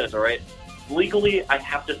 2 more minutes, all right? Legally, I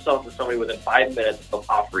have to sell it to somebody within 5 minutes of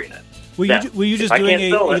offering it. Were you just I doing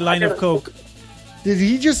can't sell a it. line I of gotta- coke? Did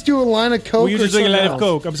he just do a line of coke? Were you just or doing a line something of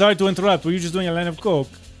coke? I'm sorry to interrupt. Were you just doing a line of coke?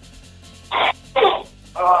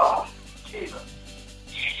 Oh, Jesus.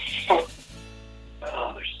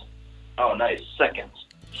 Oh, nice. Seconds.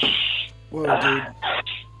 else? Whoa, dude.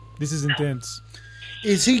 This is intense.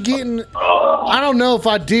 Is he getting? I don't know if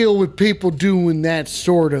I deal with people doing that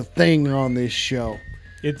sort of thing on this show.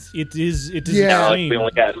 It is Yeah. Alex, extreme. we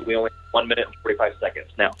only got 1 minute and 45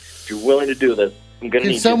 seconds. Now, if you're willing to do this, I'm going to Can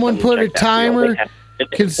need you someone to put a check that. We timer? only have a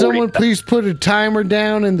minute Can and someone 40 please put a timer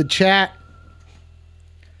down in the chat?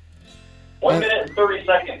 1 minute and 30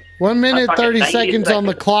 seconds. 1 minute, I'm talking 30 90 seconds on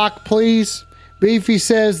the clock, please. Beefy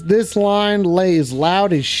says this line lays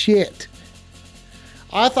loud as shit.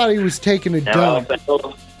 I thought he was taking a Now, dump.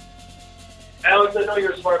 Alex, I know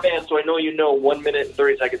you're a smart man, so I know you know 1 minute and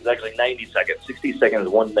 30 seconds is actually 90 seconds. 60 seconds is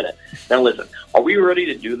 1 minute. Now, listen, are we ready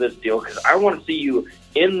to do this deal? Because I want to see you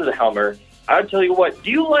in the Hummer. I'll tell you what.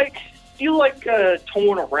 Do you like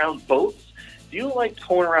towing around boats? Do you like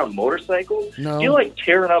towing around motorcycles? No. Do you like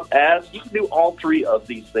tearing up ass? You can do all 3 of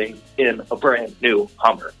these things in a brand new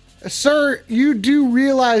Hummer. Sir, you do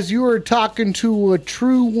realize you are talking to a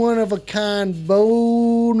true one-of-a-kind,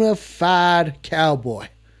 bona fide cowboy.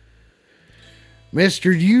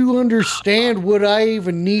 Mister, do you understand what I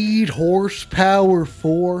even need horsepower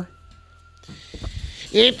for?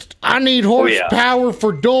 I need horsepower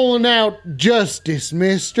for doling out justice,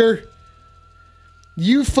 mister.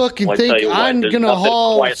 You fucking Well, I tell think you what, I'm there's gonna nothing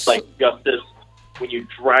haul? quite like justice when you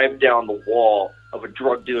drive down the wall of a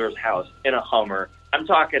drug dealer's house in a Hummer. I'm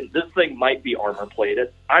talking, this thing might be armor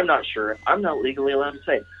plated. I'm not sure. I'm not legally allowed to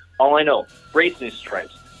say. All I know, racing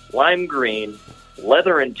stripes, lime green,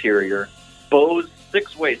 leather interior, Bose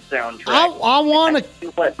 6-way soundtrack. I want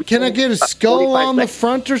to. Can I get a skull on the seconds.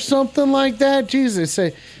 front or something like that? Jesus,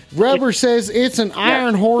 say Rubber says it's an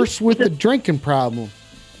iron horse with a drinking problem.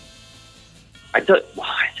 I tell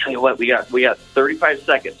you what, we got 35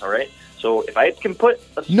 seconds. All right. So if I can put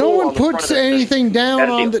a skull No on one the front puts of this thing, anything down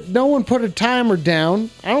gotta on be the. No one put a timer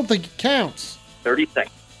down. I don't think it counts. 30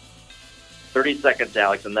 seconds. 30 seconds,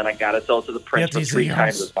 Alex, and then I gotta sell it to the prince Yeah, for 3 these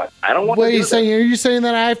times are- as much. I don't want What to are do you saying? that. Are you saying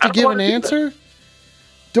that I have I to don't give wanna an do answer?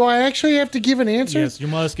 Do I actually have to give an answer? Yes, you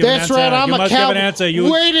must give That's an answer. right. I'm you a must give cow. an answer. You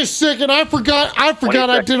Wait a second. I forgot. I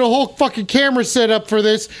 20 did a whole fucking camera setup for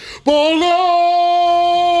this. Bolo!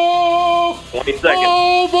 20 seconds.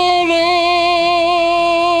 Oh,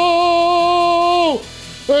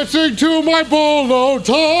 Bolo! Let's sing to my bolo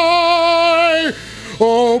tie.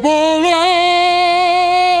 Oh, Bolo!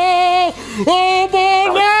 Oh,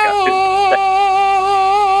 Bolo!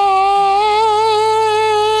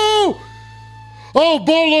 Oh,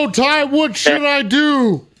 bolo tie, what should I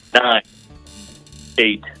do? 9,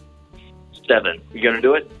 8, 7. You gonna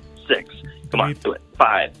do it? 6. Come on, do it.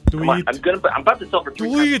 5. Come on. I'm about to sell for 3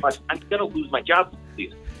 times as much. I'm gonna lose my job.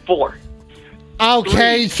 Please. 4.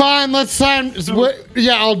 Okay, fine, let's sign.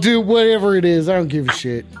 Yeah, I'll do whatever it is. I don't give a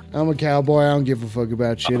shit. I'm a cowboy. I don't give a fuck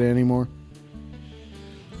about shit anymore.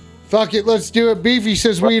 Fuck it, let's do it. Beefy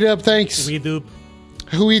says weed up, thanks. we do.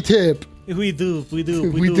 We tip. We do. We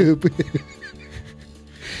do.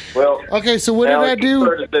 Well, Okay, so what did I Alex, do?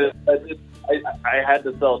 I had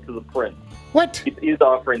to sell it to the prince. What? He's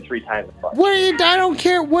offering 3 times as much. What? I don't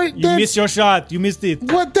care. What? You missed your shot. You missed it.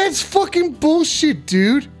 What? That's fucking bullshit,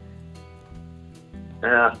 dude.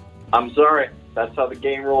 Yeah, I'm sorry. That's how the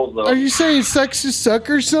game rolls, though. Are you saying sex is suck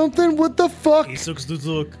or something? What the fuck? He sucks to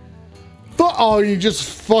zuck. Oh, you just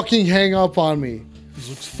fucking hang up on me.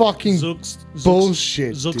 Fucking Zucks.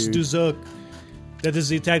 bullshit, Zucks dude. to zuck. That is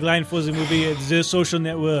the tagline for the movie The Social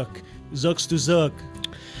Network. Zucks to zuck.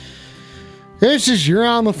 This is You're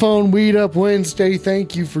on the Phone Weed Up Wednesday.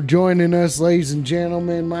 Thank you for joining us, ladies and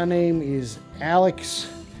gentlemen. My name is Alex.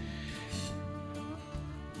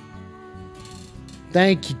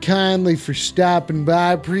 Thank you kindly for stopping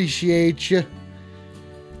by. Appreciate you.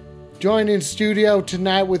 Joined in studio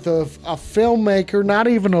tonight with a filmmaker, not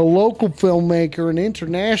even a local filmmaker, an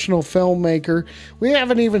international filmmaker. We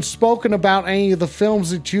haven't even spoken about any of the films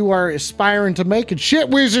that you are aspiring to make, and Shit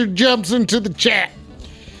Wizard jumps into the chat.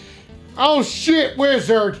 Oh, Shit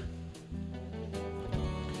Wizard.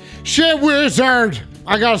 Shit Wizard.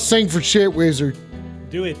 I gotta sing for Shit Wizard.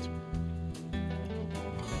 Do it.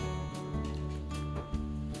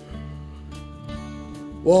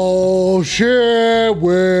 Oh, Shit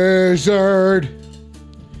Wizard.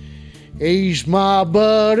 He's my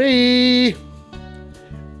buddy.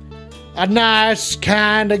 A nice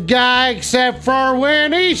kind of guy, except for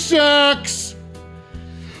when he sucks.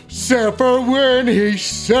 Except for when he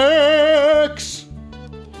sucks.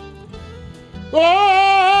 Oh!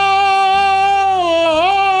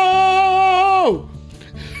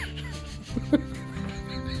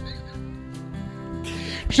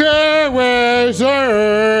 Shit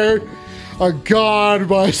Wizard, I got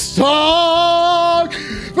my song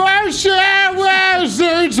for Shit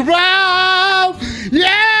Wizard's mouth.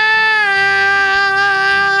 Yeah!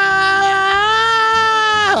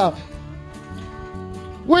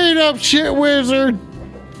 Wait up, Shit Wizard.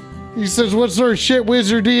 He says, what sort of shit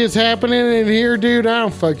wizardy is happening in here, dude? I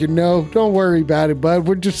don't fucking know. Don't worry about it, bud.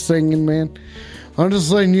 We're just singing, man. I'm just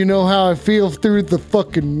letting you know how I feel through the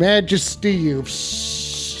fucking majesty of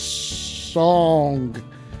song.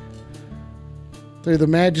 Through the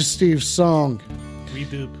majesty of song. We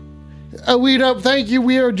do. Weed up, thank you.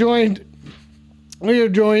 We are joined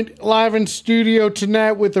live in studio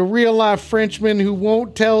tonight with a real life Frenchman who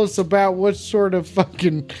won't tell us about what sort of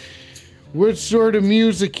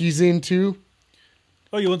music he's into.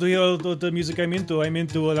 Oh, you want to hear all the music I'm into? I'm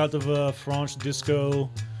into a lot of French disco.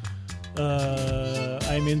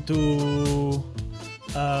 I'm into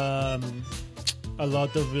a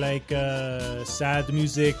lot of like sad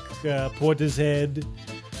music, Portishead.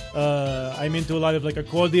 I'm into a lot of like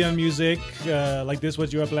accordion music, like this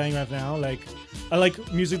what you are playing right now. Like I like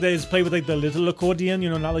music that is played with like the little accordion, you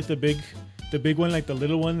know, not like the big one, like the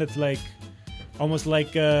little one that's like almost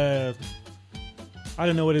like I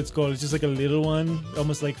don't know what it's called. It's just like a little one,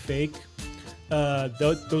 almost like fake.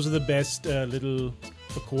 Those are the best little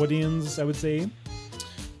accordions, I would say.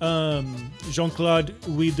 Jean-Claude,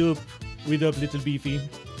 we up Little Beefy.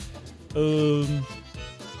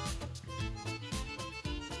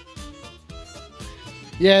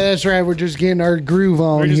 Yeah, that's right. We're just getting our groove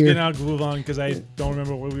on We're just here. getting our groove on because I don't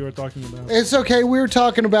remember what we were talking about. It's okay. We were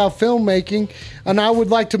talking about filmmaking, and I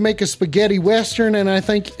would like to make a spaghetti western. And I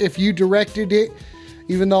think if you directed it,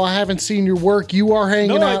 even though I haven't seen your work, you are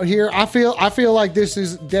hanging out here. I feel like this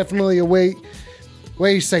is definitely a way.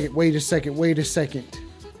 Wait a second.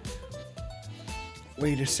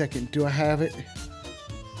 Do I have it?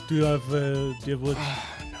 Do you have what?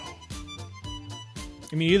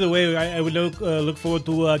 I mean, either way, I would look forward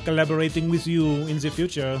to collaborating with you in the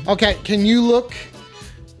future. Okay, can you look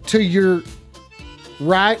to your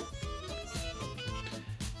right?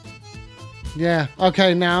 Yeah.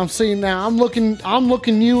 Okay. Now I'm seeing. Now I'm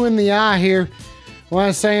looking you in the eye here. When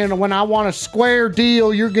I'm saying when I want a square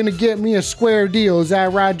deal, you're gonna get me a square deal. Is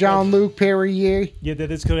that right, John Luke Perrier? Yeah,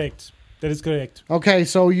 that is correct. Okay,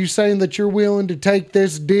 so you're saying that you're willing to take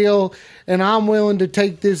this deal, and I'm willing to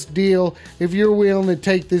take this deal if you're willing to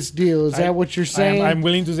take this deal. Is that what you're saying? I'm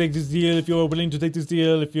willing to take this deal if you're willing to take this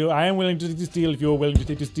deal. I am willing to take this deal if you're willing to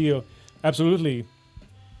take this deal. Absolutely.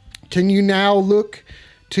 Can you now look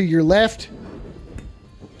to your left?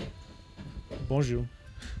 Bonjour.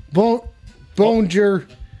 Bonjour.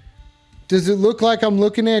 Does it look like I'm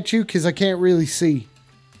looking at you? Because I can't really see.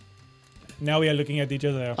 Now we are looking at each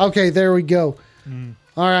other. Okay, there we go.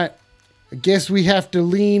 All right. I guess we have to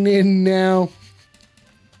lean in now.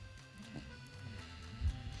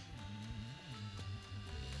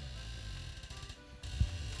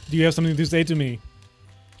 Do you have something to say to me?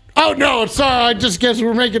 Oh, no, sorry. I just guess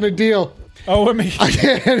we're making a deal. Oh, we're making...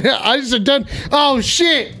 I just have done... Oh,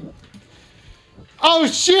 shit.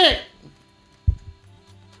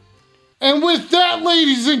 And with that,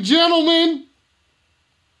 ladies and gentlemen...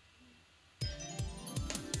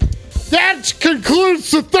 That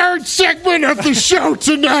concludes the third segment of the show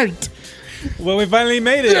tonight. Well, we finally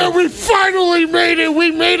made it. Yeah, we finally made it.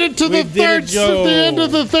 We made it to the end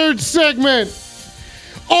of the third segment.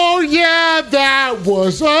 Oh, yeah, that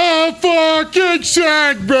was a fucking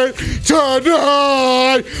segment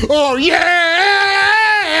tonight. Oh, yeah.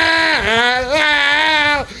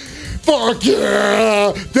 Fuck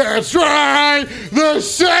yeah. That's right. The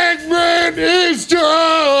segment is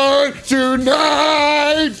done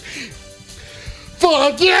tonight.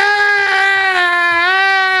 Fuck yeah!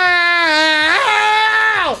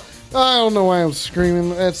 I don't know why I'm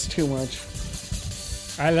screaming. That's too much.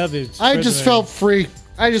 I love it. I just felt free.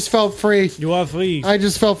 You are free. I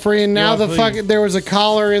just felt free, and now there was a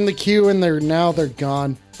caller in the queue, and they're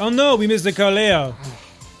gone. Oh no, we missed the caller.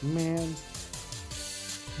 Man,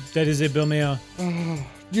 that is a bummer.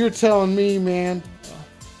 You're telling me, man.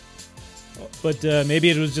 But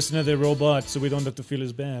maybe it was just another robot, so we don't have to feel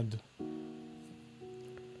as bad.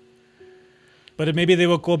 But maybe they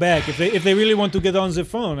will call back if they really want to get on the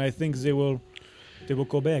phone. I think they will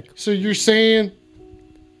call back. So you're saying,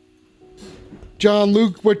 John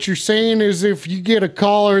Luke, what you're saying is if you get a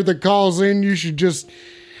caller that calls in, you should just,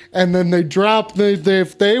 and then they drop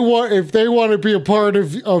if they want to be a part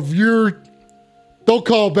of your, they'll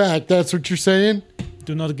call back. That's what you're saying?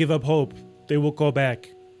 Do not give up hope. They will call back.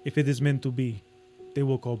 If it is meant to be, they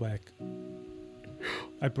will call back.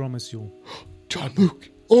 I promise you. John Luke.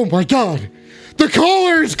 Oh my God! The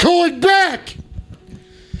caller is calling back!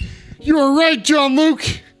 You are right, John Luke!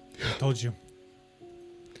 I told you.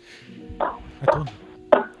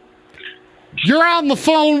 You're on the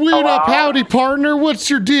phone. Weird up, howdy, partner. What's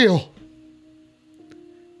your deal?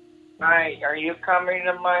 Hi, are you coming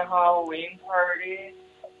to my Halloween party?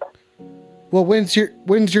 Well, when's your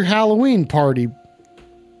Halloween party?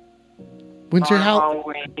 When's your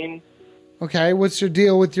Halloween? Okay, what's your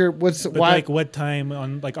deal with your like what time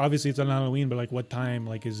on obviously it's on Halloween, but like what time?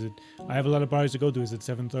 Like is it? I have a lot of bars to go to. Is it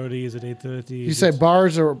 7:30? Is it 8:30? You say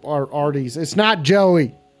bars or Artie's? It's not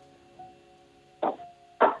Joey.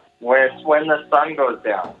 Where it's when the sun goes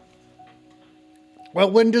down. Well,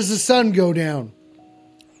 when does the sun go down?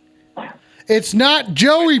 It's not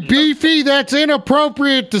Joey Beefy. That's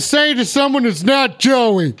inappropriate to say to someone who's not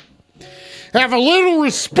Joey. Have a little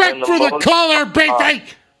respect for the caller,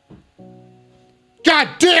 Beefy. God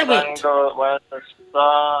damn it! When the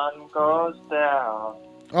sun goes down.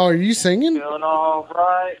 Oh, are you singing? Feeling all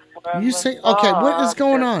right. You sing? Okay, what is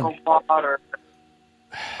going on? Water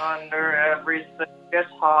under everything gets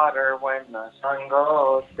hotter when the sun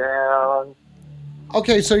goes down.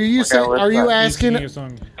 Okay, so are you asking?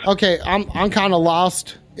 Okay, I'm kind of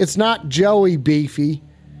lost. It's not Joey Beefy.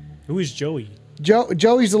 Who is Joey?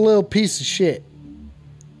 Joey's a little piece of shit.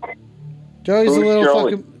 Joey's Who's a little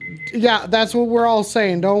Joey? fucking. Yeah, that's what we're all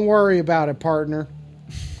saying. Don't worry about it, partner.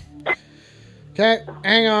 Okay,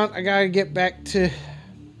 hang on. I gotta get back to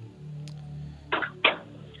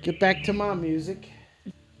my music.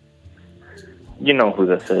 You know who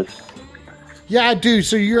this is. Yeah, I do.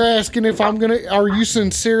 So you're asking if I'm gonna? Are you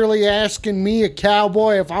sincerely asking me, a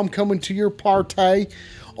cowboy, if I'm coming to your party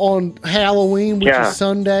on Halloween, which is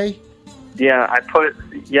Sunday? Yeah, I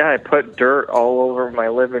put dirt all over my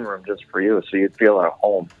living room just for you, so you'd feel at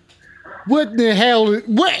home. What the hell?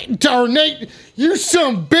 What, darnate? You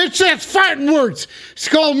some bitch, that's fighting words. She's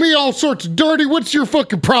calling me all sorts of dirty. What's your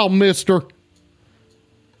fucking problem, mister?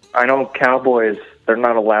 I know cowboys, they're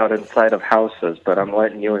not allowed inside of houses, but I'm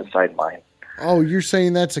letting you inside mine. Oh, you're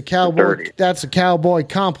saying that's a cowboy? Dirty. That's a cowboy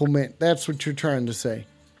compliment. That's what you're trying to say.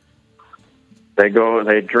 They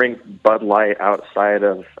drink Bud Light outside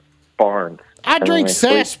of barns. I drink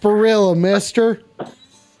sarsaparilla, mister.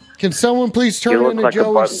 Can someone please turn into like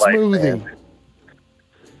Joey's Bud Light smoothie? fan.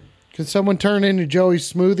 Can someone turn into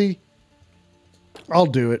Joey's smoothie? I'll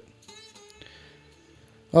do it.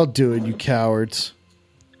 I'll do it, you cowards.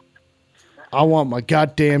 I want my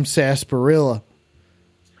goddamn sarsaparilla.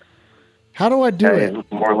 How do I do it?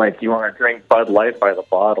 It's more like you want to drink Bud Light by the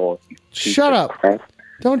bottle. Shut up. Crap.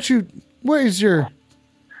 Don't you... Where's your...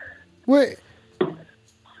 Wait...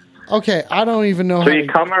 Okay, I don't even know So how you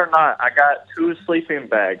coming or not? I got 2 sleeping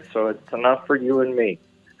bags, so it's enough for you and me.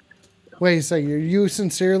 Wait a second.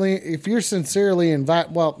 If you're sincerely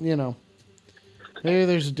invite... Well, you know. Maybe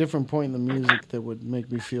there's a different point in the music that would make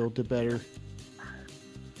me feel better.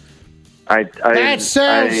 That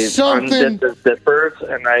sounds something... undid the zippers,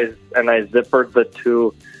 and I zippered the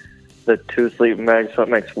two sleeping bags, so it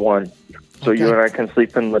makes 1. So you and I can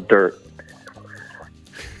sleep in the dirt.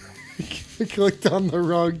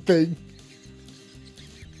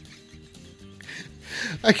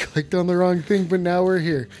 I clicked on the wrong thing. But now we're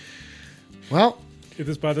here. Well, It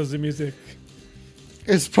is part of the music.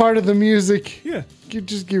 it's part of the music. Yeah.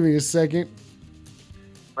 Just give me a second.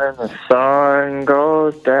 When the sun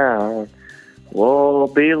goes down, we'll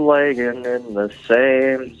be laying in the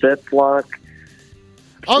same Ziploc.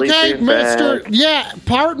 Okay, sleeping mister. bag. Yeah,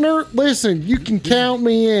 partner, listen, you can count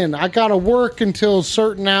me in. I got to work until a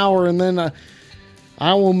certain hour, and then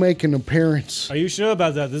I will make an appearance. Are you sure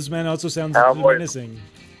about that? This man also sounds Cowboy. menacing.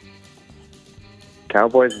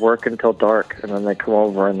 Cowboys work until dark, and then they come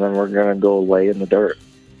over, and then we're going to go lay in the dirt.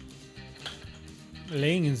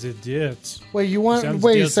 Laying in the dirt. Wait, Sounds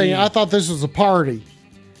wait a guilty. second. I thought this was a party.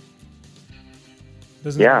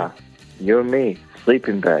 Doesn't Yeah, you and me,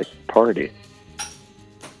 sleeping bag, party.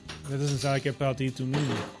 That doesn't sound like a party to me.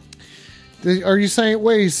 Are you saying,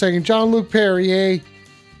 wait a second, Jean-Luc Perrier,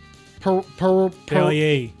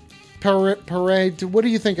 Perrier. Parade, what do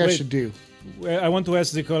you think I Wait. should do? I want to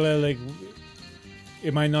ask the caller, like,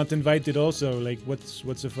 am I not invited also? Like, what's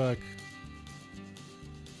the fuck?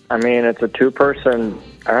 I mean, it's a 2-person,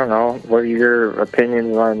 I don't know, what are your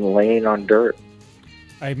opinions on laying on dirt?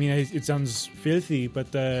 I mean, it sounds filthy,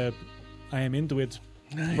 but I am into it.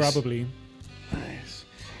 Nice. Probably. Nice.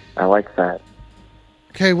 I like that.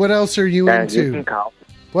 Okay, what else are you And you into? can call.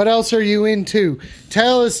 What else are you into?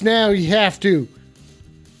 Tell us now, you have to.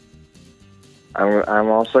 I'm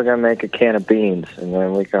also going to make a can of beans, and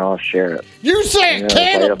then we can all share it. You say a I'm gonna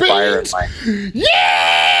can light of a fire in beans? my-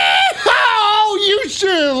 Yeah! Oh, you should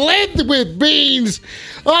have led with beans.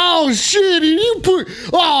 Oh, shit. And you put,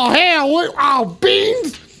 oh, hell, what? Oh,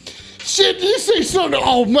 beans? Shit, you say something.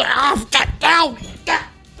 Oh, man.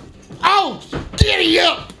 Oh, giddy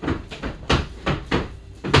up.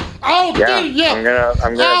 Oh, Yeah, giddy up.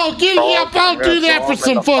 I'm gonna Oh, giddy throw- up. I'll I'm gonna do that throw for 'em in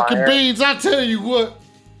some the fucking fire. beans. I tell you what.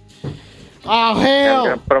 Oh, I'm hell.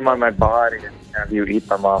 going to put them on my body and have you eat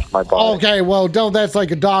them off my body. Okay, well, don't. That's like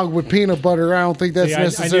a dog with peanut butter. I don't think that's See,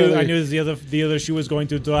 necessarily. I knew the other shoe was going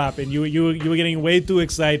to drop, and you were getting way too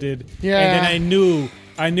excited. Yeah. And then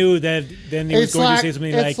I knew that then he was It's going like, to say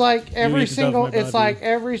something it's like "You every eat the dog single. with my It's body." like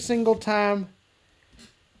every single time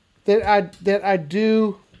that I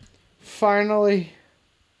do finally.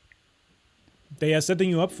 They are setting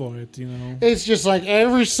you up for it, you know. It's just like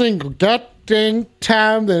every single goddamn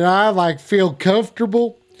time that I like feel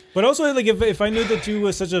comfortable. But also, like, if I knew that you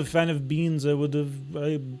were such a fan of beans, I would have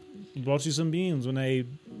brought you some beans when I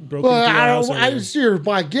broke Well, into your I house. don't. earlier. You're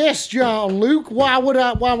my guest, John Luke. Why would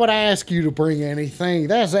I ask you to bring anything?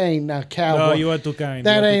 That ain't a cowboy. No, you are too kind.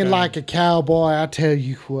 That You are too ain't kind. like a cowboy. I tell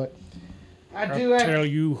you what. I'll tell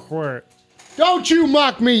you what. Don't you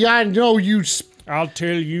mock me. I know you. I'll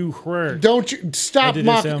tell you what. Don't you stop did this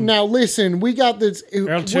mocking. sound- Now listen, we got this.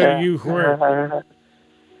 I'll tell you what.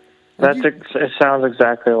 It sounds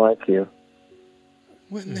exactly like you.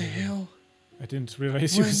 What in the hell? I didn't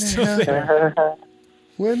realize you What were the still hell? there.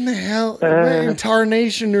 What in the hell? What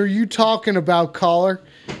incarnation are you talking about, caller?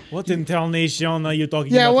 What incarnation are you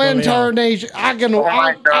talking Yeah, about? what Collier? incarnation? Oh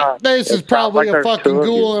my God. This is It sounds probably like a there's fucking two of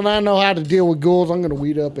ghoul, you. and I know how to deal with ghouls. I'm gonna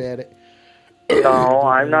weed up at it. No,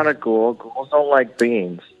 I'm not a ghoul. Ghouls don't like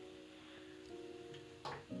beans.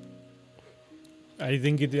 I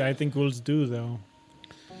think ghouls do though.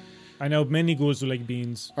 I know many ghouls who like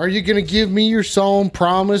beans. Are you gonna give me your solemn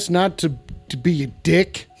promise not to be a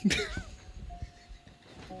dick?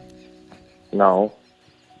 No.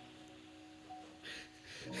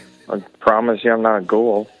 I promise you I'm not a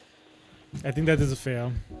ghoul. I think that is a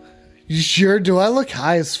fail. You sure? Do I look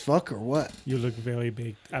high as fuck or what? You look very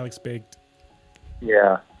baked. Alex baked.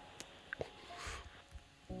 Yeah.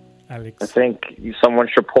 I Alex. think someone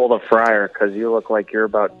should pull the fryer because you look like you're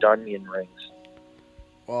about Dunyan rings.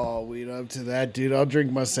 Oh, weed up to that, dude. I'll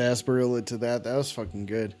drink my sarsaparilla to that. That was fucking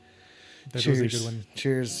good. That Cheers. was a good one.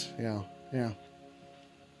 Cheers. Yeah. Yeah.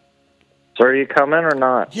 So are you coming or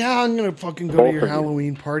not? Yeah, I'm gonna fucking go Both to your of you.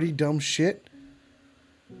 Halloween party, dumb shit.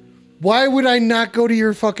 Why would I not go to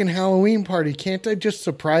your fucking Halloween party? Can't I just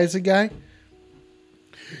surprise a guy?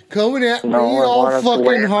 Coming at me No, I all want us to lay in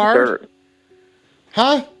fucking the hard? dirt.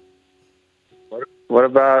 Huh? What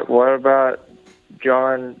about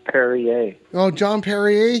John Perrier? Oh, John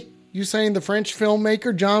Perrier? You saying the French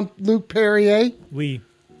filmmaker, Jean-Luc Perrier? Oui.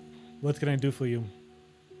 What can I do for you?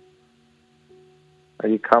 Are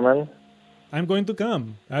you coming? I'm going to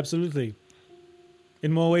come. Absolutely.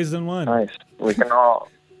 In more ways than one. Nice. We can all.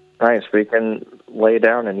 Nice. We can lay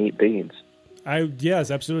down and eat beans.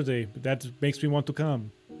 Yes, absolutely. That makes me want to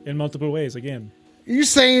come in multiple ways again. You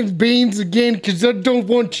saying beans again because I don't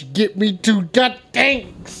want you to get me too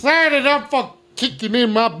goddamn excited. I'm fucking kicking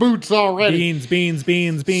in my boots already. Beans, beans,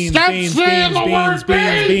 beans, beans, Stop beans, saying beans, the beans, word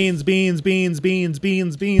beans, beans, beans, beans, beans,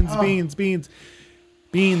 beans, beans, beans,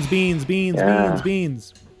 beans, beans, beans, Yeah. beans,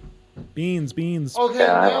 beans, beans, beans. Okay,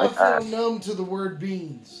 Yeah, I now like I feel that. numb to the word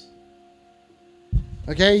beans.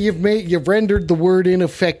 Okay, you've rendered the word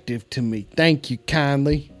ineffective to me. Thank you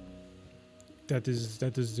kindly. That is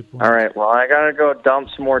the point. All right. Well, I gotta go dump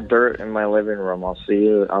some more dirt in my living room. I'll see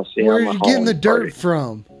you. I'll see you Where on are my you getting the Halloween dirt party.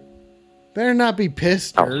 from? Better not be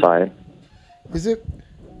piss dirt. Outside. Is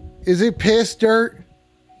it piss dirt?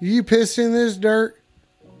 You pissed in this dirt?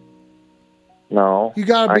 No. You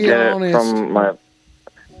gotta I be get honest. it from my.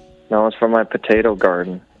 No, it's from my potato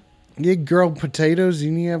garden. You grow potatoes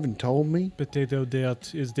and you haven't told me? Potato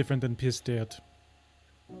dirt is different than piss dirt.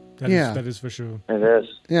 Yeah. That is for sure. It is.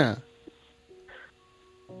 Yeah.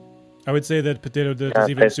 I would say that potato dirt Yeah, is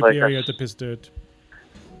it even tastes like superior a- to piss dirt.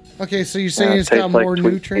 Okay, so you're saying it it's got tastes like more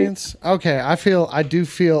sweet nutrients? Okay, I do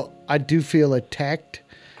feel attacked.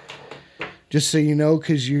 Just so you know,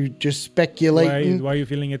 because you're just speculating. Why are you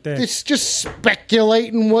feeling attacked? It's just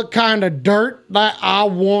speculating what kind of dirt that I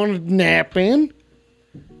want to nap in.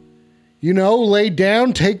 You know, lay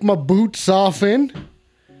down, take my boots off in,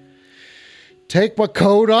 take my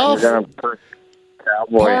coat I'm off, gonna put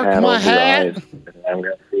cowboy Park hat my over your hat. eyes, and I'm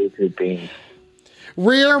gonna feed you beans.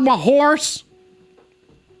 rear my horse,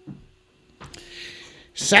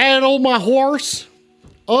 saddle my horse,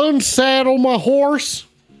 unsaddle my horse,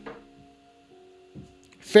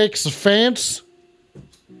 fix the fence.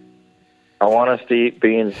 I want us to eat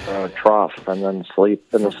beans from a trough and then sleep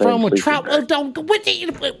in the same From a sleeping trout. bag. Oh, don't go with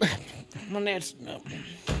it. Well, that's no.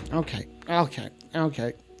 Okay. Okay.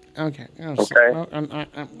 Okay. Okay. Okay.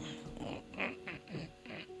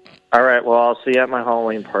 All right. Well, I'll see you at my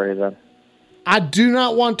Halloween party then. I do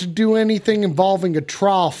not want to do anything involving a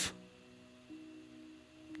trough.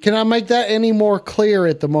 Can I make that any more clear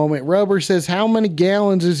at the moment? Rubber says, how many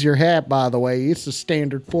gallons is your hat, by the way? It's a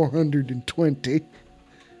standard 420.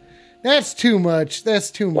 That's too much. That's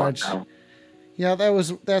too much. Wow. Yeah,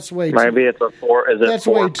 that's way too Maybe it's a four. Is it That's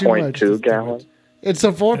way too much. 4.2 gallons? It's a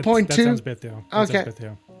That 4.2? sounds better. That Okay. sounds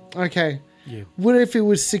better. Okay. Yeah. What if it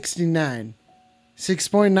was 69?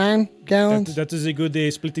 6.9 gallons? That is a good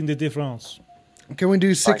splitting the difference. Can we do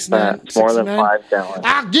Like 6.9? that. It's more than 69? 5 gallons.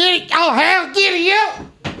 I'll get it. Oh, hell, get it up.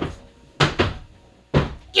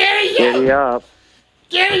 Get it up. Giddy up.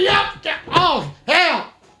 Get it up. Oh, hell.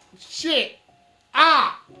 Shit.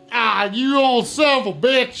 You old son of a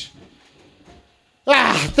bitch.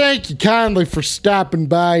 Thank you kindly for stopping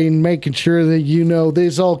by and making sure that you know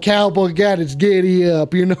this old cowboy got his giddy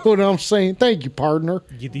up. You know what I'm saying? Thank you, partner.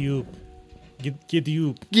 Giddy up. Giddy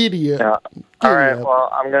up. Giddy up. Yeah. All right. up. Well,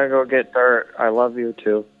 I'm gonna go get dirt. I love you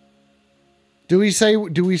too. Do we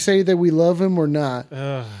say that we love him or not?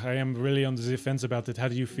 I am really on the fence about it. How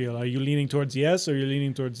do you feel? Are you leaning towards yes, or are you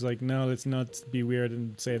leaning towards like no? Let's not be weird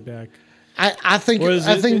and say it back. I think Or is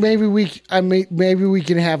I it- think maybe maybe we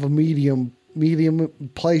can have a medium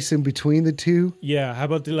place in between the two. Yeah, how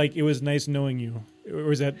about it was nice knowing you?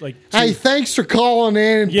 Or is that like... Hey, thanks for calling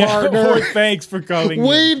in, yeah, partner. or thanks for calling me.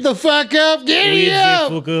 Weed the fuck up, giddy Weed the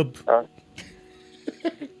up. fuck up.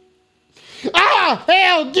 Ah,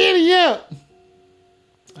 hell, giddy up.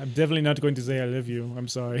 I'm definitely not going to say I love you. I'm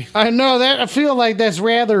sorry. I know that. I feel like that's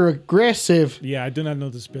rather aggressive. Yeah, I do not know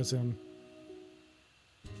this person.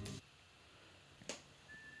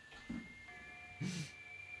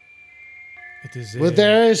 It is... But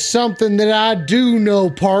there is something that I do know,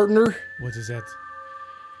 partner. What is that?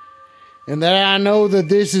 And that I know that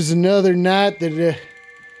this is another night that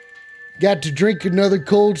got to drink another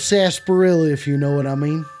cold sarsaparilla, if you know what I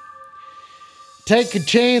mean. Take a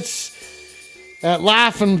chance at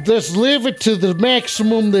life and just live it to the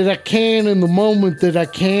maximum that I can in the moment that I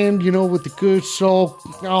can, with the good soul.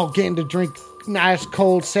 All getting to drink nice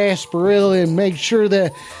cold sarsaparilla and make sure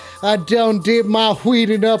that I done did my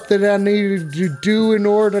weeding up that I needed to do in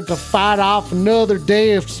order to fight off another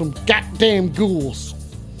day of some goddamn ghouls.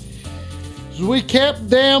 So we kept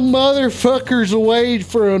them motherfuckers away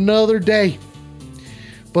for another day.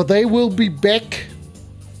 But they will be back.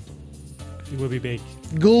 You will be back.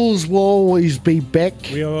 Ghouls will always be back.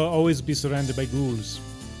 We will always be surrounded by ghouls.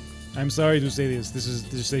 I'm sorry to say this. This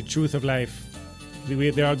is the truth of life.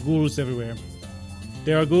 There are ghouls everywhere.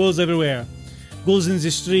 There are ghouls everywhere. Ghouls in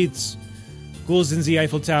the streets. Ghouls in the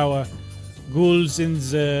Eiffel Tower. Ghouls in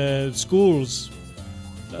the schools.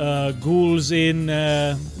 Ghouls in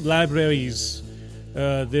libraries.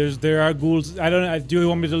 There are ghouls. I don't know. Do you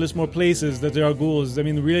want me to list more places that there are ghouls? I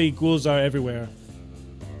mean, really, ghouls are everywhere.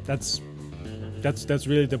 That's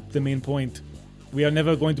really the main point. We are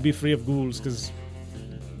never going to be free of ghouls because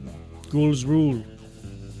ghouls rule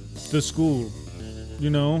the school.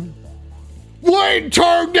 What in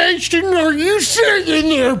tarnation are you saying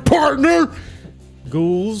there, partner?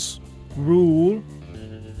 Ghouls rule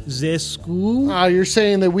the school. Oh, you're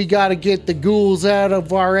saying that we got to get the ghouls out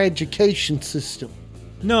of our education system.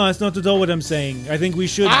 No, that's not at all what I'm saying. I think we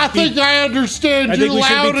should. I think I understand I you think we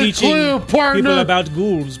should loud be and teaching clear, partner. people about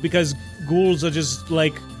ghouls because ghouls are just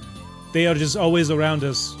they are just always around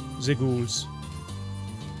us. The ghouls.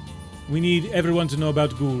 We need everyone to know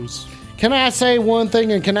about ghouls. Can I say one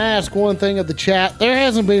thing and can I ask one thing of the chat? There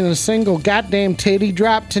hasn't been a single goddamn titty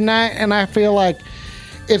drop tonight, and I feel like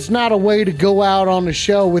it's not a way to go out on the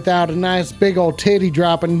show without a nice big old titty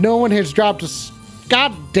drop, and no one has dropped a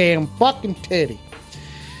goddamn fucking titty.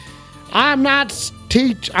 I'm not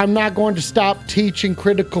going to stop teaching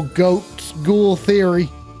critical ghoul theory.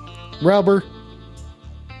 Rubber.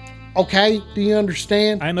 Okay, do you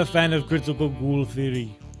understand? I'm a fan of critical ghoul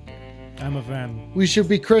theory. I'm a fan. We should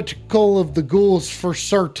be critical of the ghouls for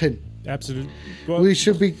certain. Absolutely.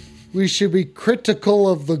 We should be critical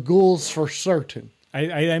of the ghouls for certain.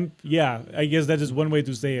 I'm yeah, I guess that is one way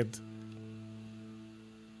to say it.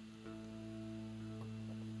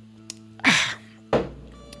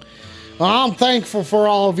 I'm thankful for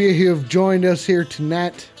all of you who have joined us here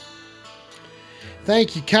tonight.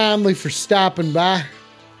 Thank you kindly for stopping by.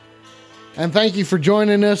 And thank you for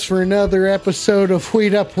joining us for another episode of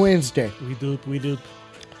Weed Up Wednesday. We do.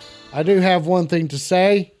 I do have one thing to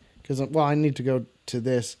say, because, I need to go to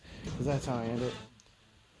this, because that's how I end it.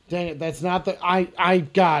 Dang it, that's not the... I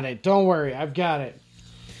got it. Don't worry, I've got it.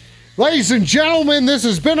 Ladies and gentlemen, this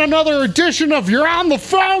has been another edition of You're on the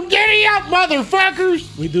Phone. Giddy up,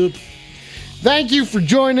 motherfuckers! We do. Thank you for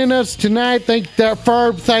joining us tonight. Thank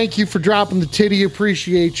you for dropping the titty.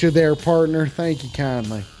 Appreciate you there, partner. Thank you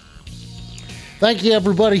kindly. Thank you,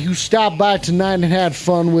 everybody who stopped by tonight and had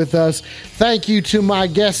fun with us. Thank you to my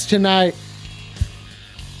guest tonight,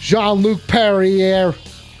 Jean-Luc Perrier.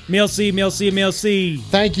 Merci.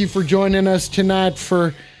 Thank you for joining us tonight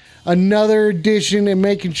for another edition and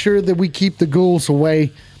making sure that we keep the ghouls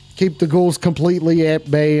away. Keep the ghouls completely at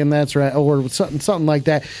bay, and that's right, or something like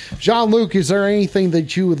that. Jean-Luc, is there anything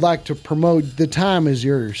that you would like to promote? The time is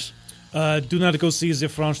yours. Do not go see the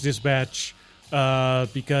French Dispatch.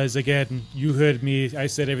 Because again, you heard me. I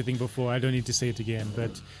said everything before. I don't need to say it again.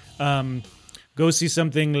 But go see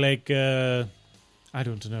something like I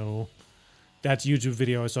don't know, that YouTube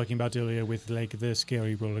video I was talking about earlier with the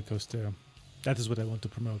scary roller coaster. That is what I want to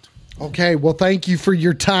promote. Okay, well, thank you for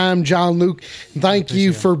your time, Jean-Luc. Thank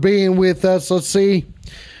you for being with us. Let's see.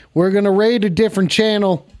 We're gonna raid a different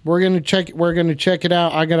channel. We're gonna check it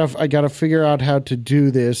out. I gotta figure out how to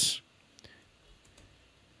do this.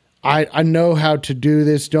 I know how to do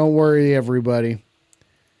this. Don't worry, everybody.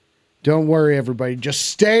 Just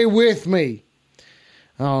stay with me.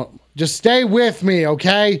 Just stay with me,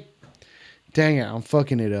 okay? Dang it, I'm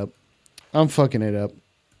fucking it up. I'm fucking it up.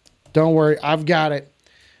 Don't worry. I've got it.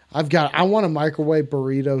 I want a microwave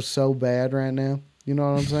burrito so bad right now. You know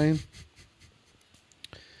what I'm saying?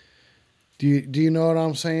 Do you know what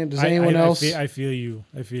I'm saying? Does anyone else? I feel you.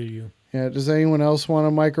 Yeah. Does anyone else want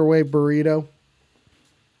a microwave burrito?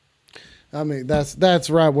 I mean, that's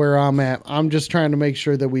right where I'm at. I'm just trying to make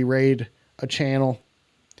sure that we raid a channel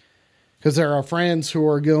because there are friends who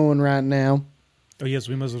are going right now. Oh yes,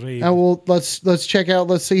 we must raid. And let's check out.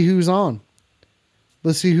 Let's see who's on.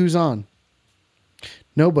 Let's see who's on.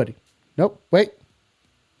 Nobody. Nope. Wait.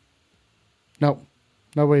 Nope.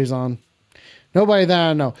 Nobody's on. Nobody that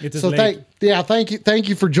I know. It is so late. thank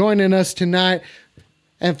you for joining us tonight,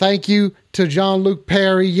 and thank you to Jean-Luc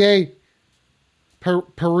Perrier.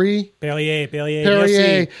 Perrier.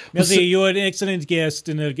 Merci. You're an excellent guest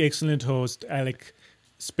and an excellent host, Alec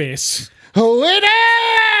Space. With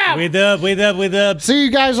up. See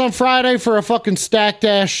you guys on Friday for a fucking stacked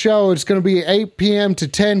ass show. It's going to be 8 p.m. to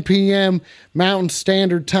 10 p.m. Mountain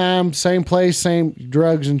Standard Time. Same place, same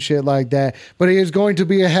drugs and shit like that. But it is going to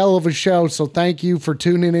be a hell of a show. So thank you for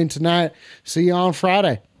tuning in tonight. See you on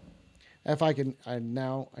Friday. If I can,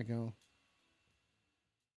 now I go.